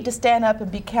men, they need to stand up and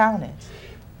be counted.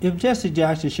 If Jesse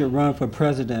Jackson should run for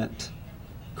president,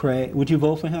 Craig, would you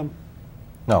vote for him?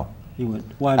 No. You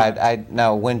wouldn't. Why not?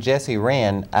 Now, when Jesse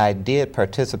ran, I did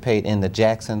participate in the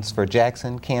Jacksons for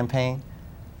Jackson campaign.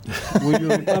 Were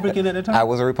you a Republican at the time? I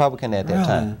was a Republican at that Really?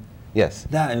 time. Yes.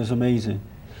 That is amazing.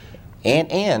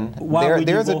 And Why would you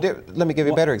there's a vote- let me give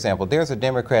you a better example. There's a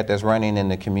Democrat that's running in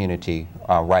the community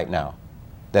right now,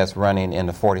 that's running in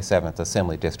the 47th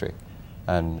Assembly District,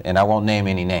 and I won't name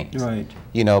any names. Right.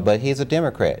 You know, but he's a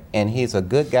Democrat and he's a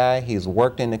good guy. He's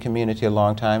worked in the community a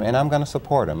long time, and I'm going to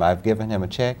support him. I've given him a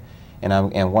check,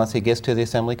 and once he gets to the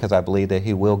Assembly, because I believe that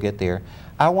he will get there,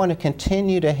 I want to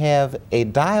continue to have a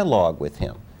dialogue with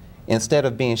him instead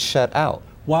of being shut out.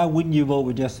 Why wouldn't you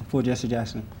vote for Jesse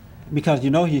Jackson? Because you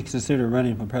know he's considered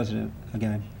running for president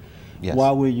again. Yes. Why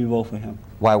would you vote for him?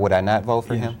 Why would I not vote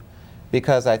for Yes. him?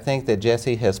 Because I think that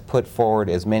Jesse has put forward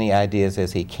as many ideas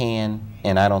as he can,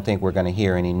 and I don't think we're going to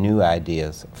hear any new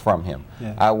ideas from him.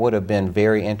 Yeah. I would have been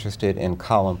very interested in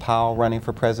Colin Powell running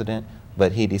for president,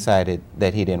 but he decided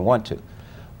that he didn't want to.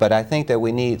 But I think that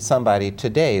we need somebody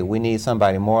today, we need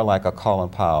somebody more like a Colin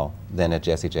Powell than a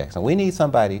Jesse Jackson. We need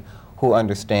somebody who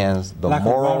understands the Like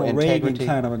moral a Ronald integrity. Reagan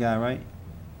kind of a guy, right?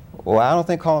 Well, I don't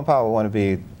think Colin Powell would want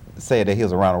to say that he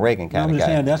was a Ronald Reagan I'm kind of just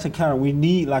guy. saying that's the kind of, we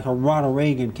need like a Ronald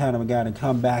Reagan kind of a guy to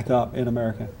come back up in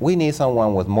America. We need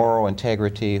someone with moral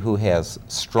integrity who has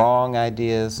strong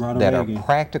ideas Ronald that Reagan. are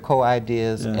practical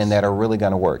ideas Yes. and that are really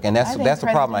going to work. And I think that's the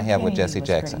problem I President have with Kennedy Jesse was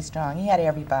Jackson. Pretty strong. He had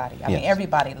everybody. I mean, Yes.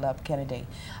 everybody loved Kennedy.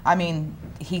 I mean,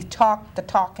 he talked the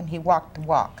talk and he walked the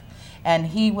walk, and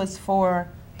he was for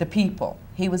the people.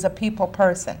 He was a people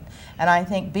person, and I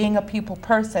think being a people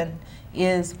person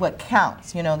is what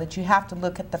counts. You know, that you have to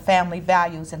look at the family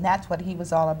values, and that's what he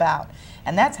was all about.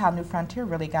 And that's how New Frontier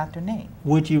really got their name.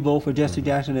 Would you vote for Jesse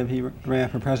Jackson if he ran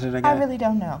for president again? I really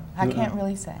don't know. I You can't don't?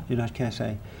 really say. You just can't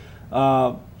say.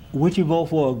 Would you vote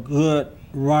for a good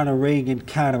Ronald Reagan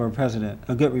kind of a president,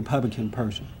 a good Republican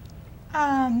person?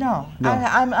 No. No.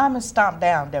 I'm a stomp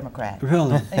down Democrat.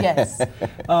 Really? Yes.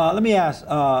 Let me ask,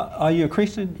 are you a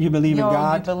Christian? You believe in You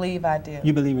God? believe I do.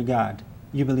 You believe in God.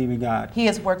 You believe in God. He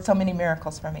has worked so many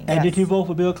miracles for me. And yes. did you vote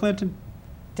for Bill Clinton?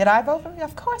 Did I vote for him?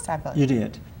 Of course I voted. You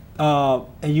did. And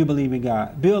you believe in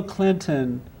God. Bill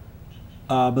Clinton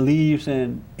believes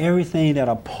in everything that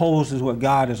opposes what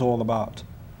God is all about.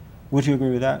 Would you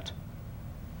agree with that?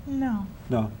 No.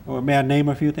 No. Or may I name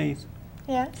a few things?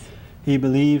 Yes. He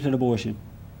believes in abortion.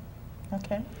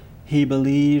 Okay. He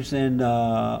believes in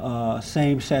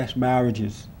same-sex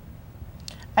marriages.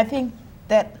 I think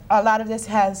that a lot of this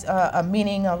has a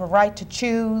meaning of a right to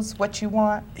choose what you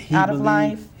want out of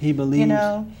life. He believes. You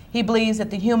know, he believes that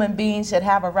the human being should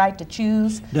have a right to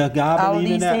choose Does God all of believe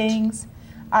in these that? things.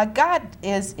 God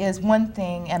is one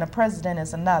thing and a president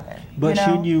is another. But you know?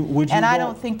 shouldn't you- would you And I vote-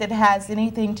 don't think that has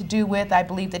anything to do with, I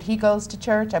believe that he goes to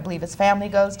church. I believe his family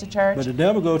goes to church. But the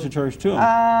devil goes to church too.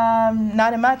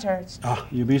 Not in my church.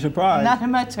 You'd be surprised. Not in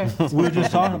my church. We were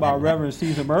just talking about Reverend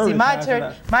Caesar Murray. See, my passing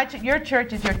church, that. your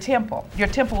church is your temple. Your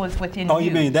temple is within Oh, you.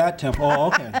 you mean that temple? Oh,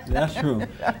 okay. That's true.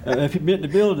 If you've been to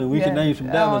the building, we can Yeah. name some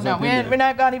devils Oh, no, up in there. we're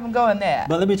not going to even go in there.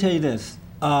 But let me tell you this.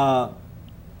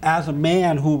 As a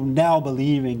man who now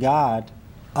believes in God,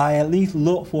 I at least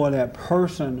look for that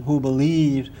person who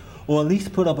believes, or at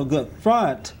least put up a good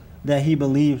front that he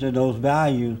believes in those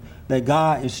values that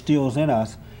God instills in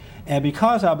us. And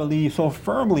because I believe so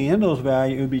firmly in those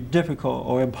values, it would be difficult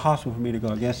or impossible for me to go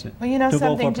against it. Well, you know To vote for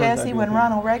something, a person Jesse, like when Bill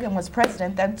Ronald Reagan was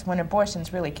president, that's when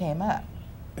abortions really came up.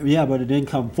 Yeah, but it didn't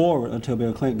come forward until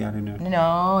Bill Clinton got in there.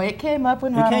 No, it came up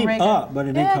when It Ronald came Reagan. up, but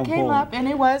it didn't yeah, come it came forward. up, and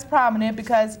it was prominent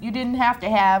because you didn't have to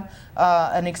have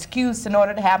an excuse in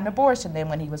order to have an abortion then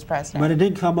when he was president. But it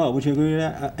didn't come up. Would you agree with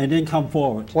that? It didn't come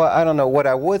forward. Well, I don't know. What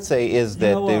I would say is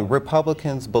that know the what?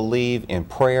 Republicans believe in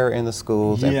prayer in the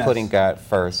schools and Yes. putting God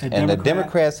first, And and the Democrats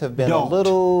Democrats have been don't. a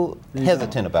little They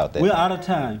hesitant don't. about that. We're out of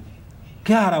time.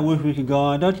 God, I wish we could go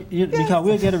on. Don't you? Because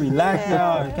we're getting relaxed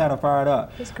now and kind of fired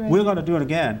up. That's great. We're going to do it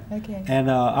again. Okay. And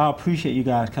I appreciate you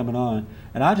guys coming on.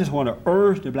 And I just want to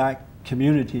urge the black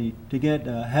community to get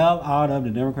the hell out of the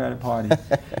Democratic Party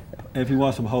if you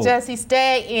want some hope. Jesse,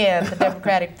 stay in the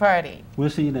Democratic Party.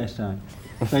 We'll see you next time.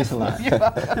 Thanks a lot. You're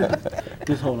welcome.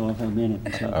 Just hold on for a minute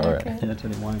until, All right. until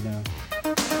they wind down.